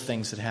the little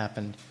things that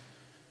happened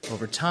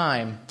over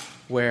time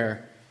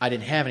where I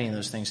didn't have any of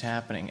those things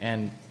happening,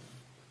 and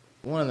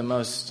one of the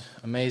most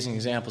amazing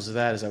examples of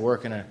that is I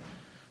work in an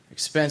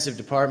expensive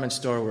department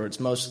store where it's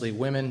mostly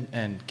women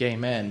and gay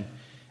men.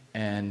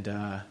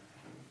 And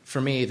for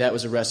me, that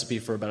was a recipe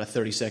for about a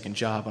 30-second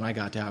job. When I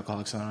got to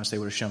Alcoholics Anonymous, they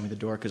would have shown me the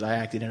door because I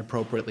acted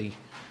inappropriately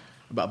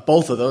about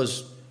both of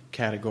those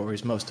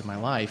categories most of my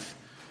life.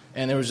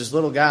 And there was this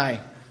little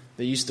guy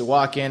that used to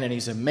walk in, and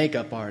he's a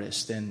makeup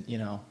artist, and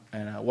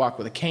walk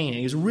with a cane. And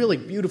he was a really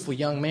beautiful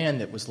young man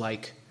that was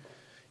like,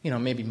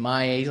 maybe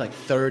my age, like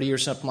 30 or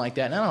something like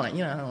that. And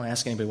I don't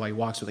ask anybody why he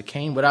walks with a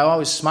cane, but I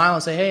always smile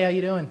and say, "Hey, how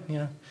you doing?"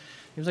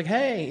 He was like,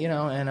 "Hey,"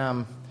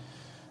 and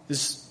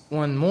this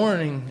one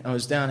morning I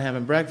was down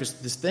having breakfast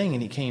at this thing,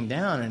 and he came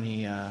down and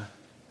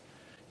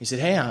he said,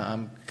 "Hey,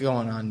 I'm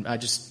going on. I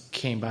just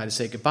came by to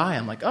say goodbye."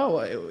 I'm like,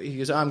 "Oh," he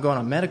goes, "I'm going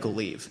on medical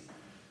leave,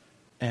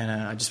 and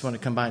I just want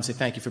to come by and say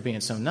thank you for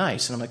being so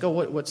nice." And I'm like, "Oh,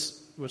 what's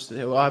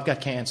the?" "Well, I've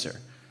got cancer.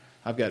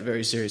 I've got a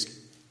very serious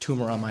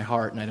tumor on my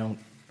heart, and I don't."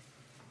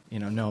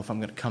 Know if I'm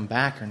going to come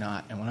back or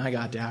not. And when I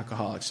got to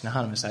Alcoholics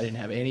Anonymous, I didn't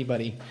have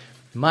anybody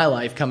in my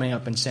life coming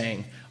up and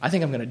saying, "I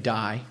think I'm going to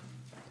die.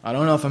 I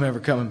don't know if I'm ever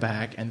coming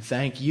back, and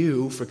thank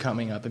you for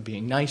coming up and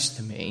being nice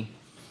to me."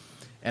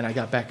 And I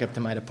got back up to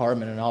my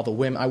department, and all the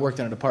women, I worked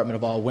in a department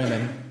of all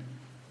women,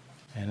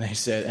 and they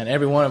said, and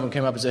every one of them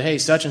came up and said, "Hey,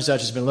 such and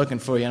such has been looking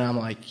for you." And I'm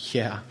like,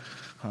 "Yeah,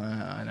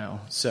 I know."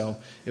 So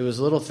it was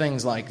little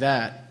things like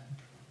that.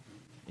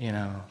 I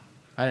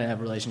didn't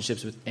have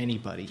relationships with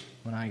anybody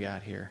when I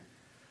got here.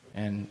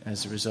 And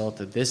as a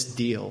result of this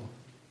deal,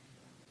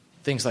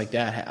 things like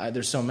that,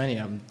 there's so many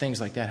of them,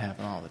 things like that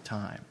happen all the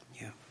time.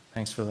 Yeah.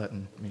 Thanks for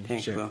letting me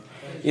share.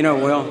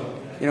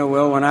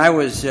 Will, when I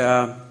was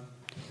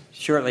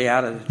shortly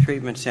out of the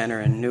treatment center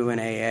and new in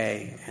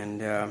AA,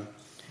 and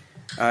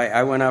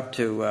I went up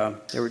to,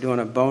 they were doing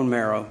a bone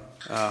marrow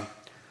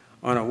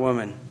on a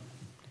woman,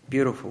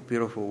 beautiful,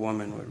 beautiful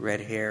woman with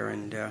red hair,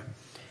 and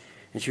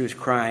she was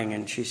crying,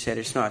 and she said,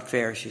 "It's not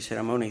fair." She said,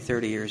 "I'm only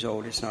 30 years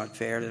old. It's not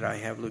fair that I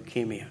have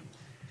leukemia."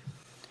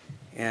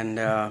 And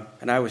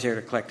I was there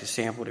to collect a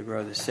sample to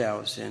grow the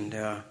cells, and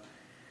I'm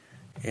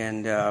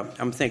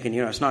thinking,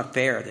 it's not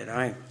fair that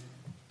I'm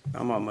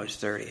almost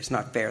 30. It's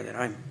not fair that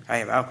I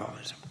have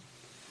alcoholism.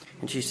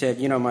 And she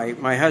said,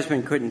 my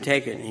husband couldn't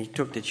take it, and he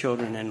took the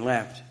children and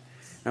left.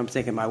 And I'm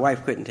thinking, my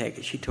wife couldn't take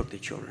it. She took the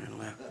children and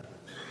left.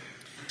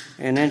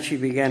 And then she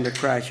began to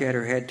cry. She had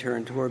her head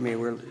turned toward me.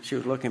 She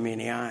was looking me in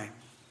the eye.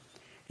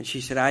 And she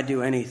said, "I'd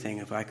do anything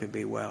if I could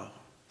be well."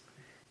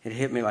 It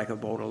hit me like a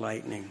bolt of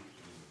lightning.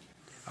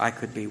 I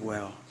could be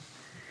well.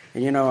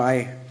 And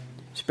I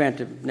spent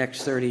the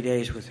next 30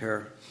 days with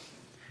her.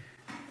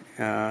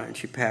 And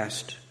she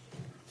passed.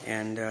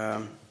 And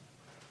I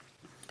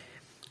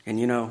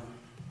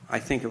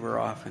think of her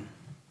often.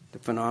 The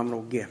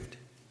phenomenal gift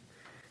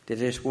that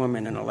this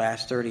woman in the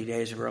last 30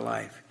 days of her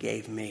life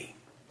gave me.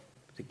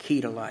 The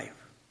key to life.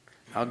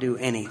 I'll do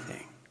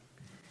anything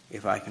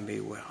if I can be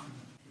well.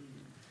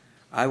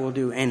 I will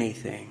do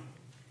anything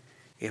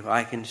if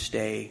I can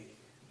stay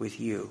with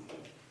you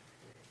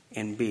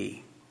and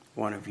be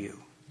one of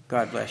you.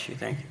 God bless you.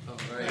 Thank you.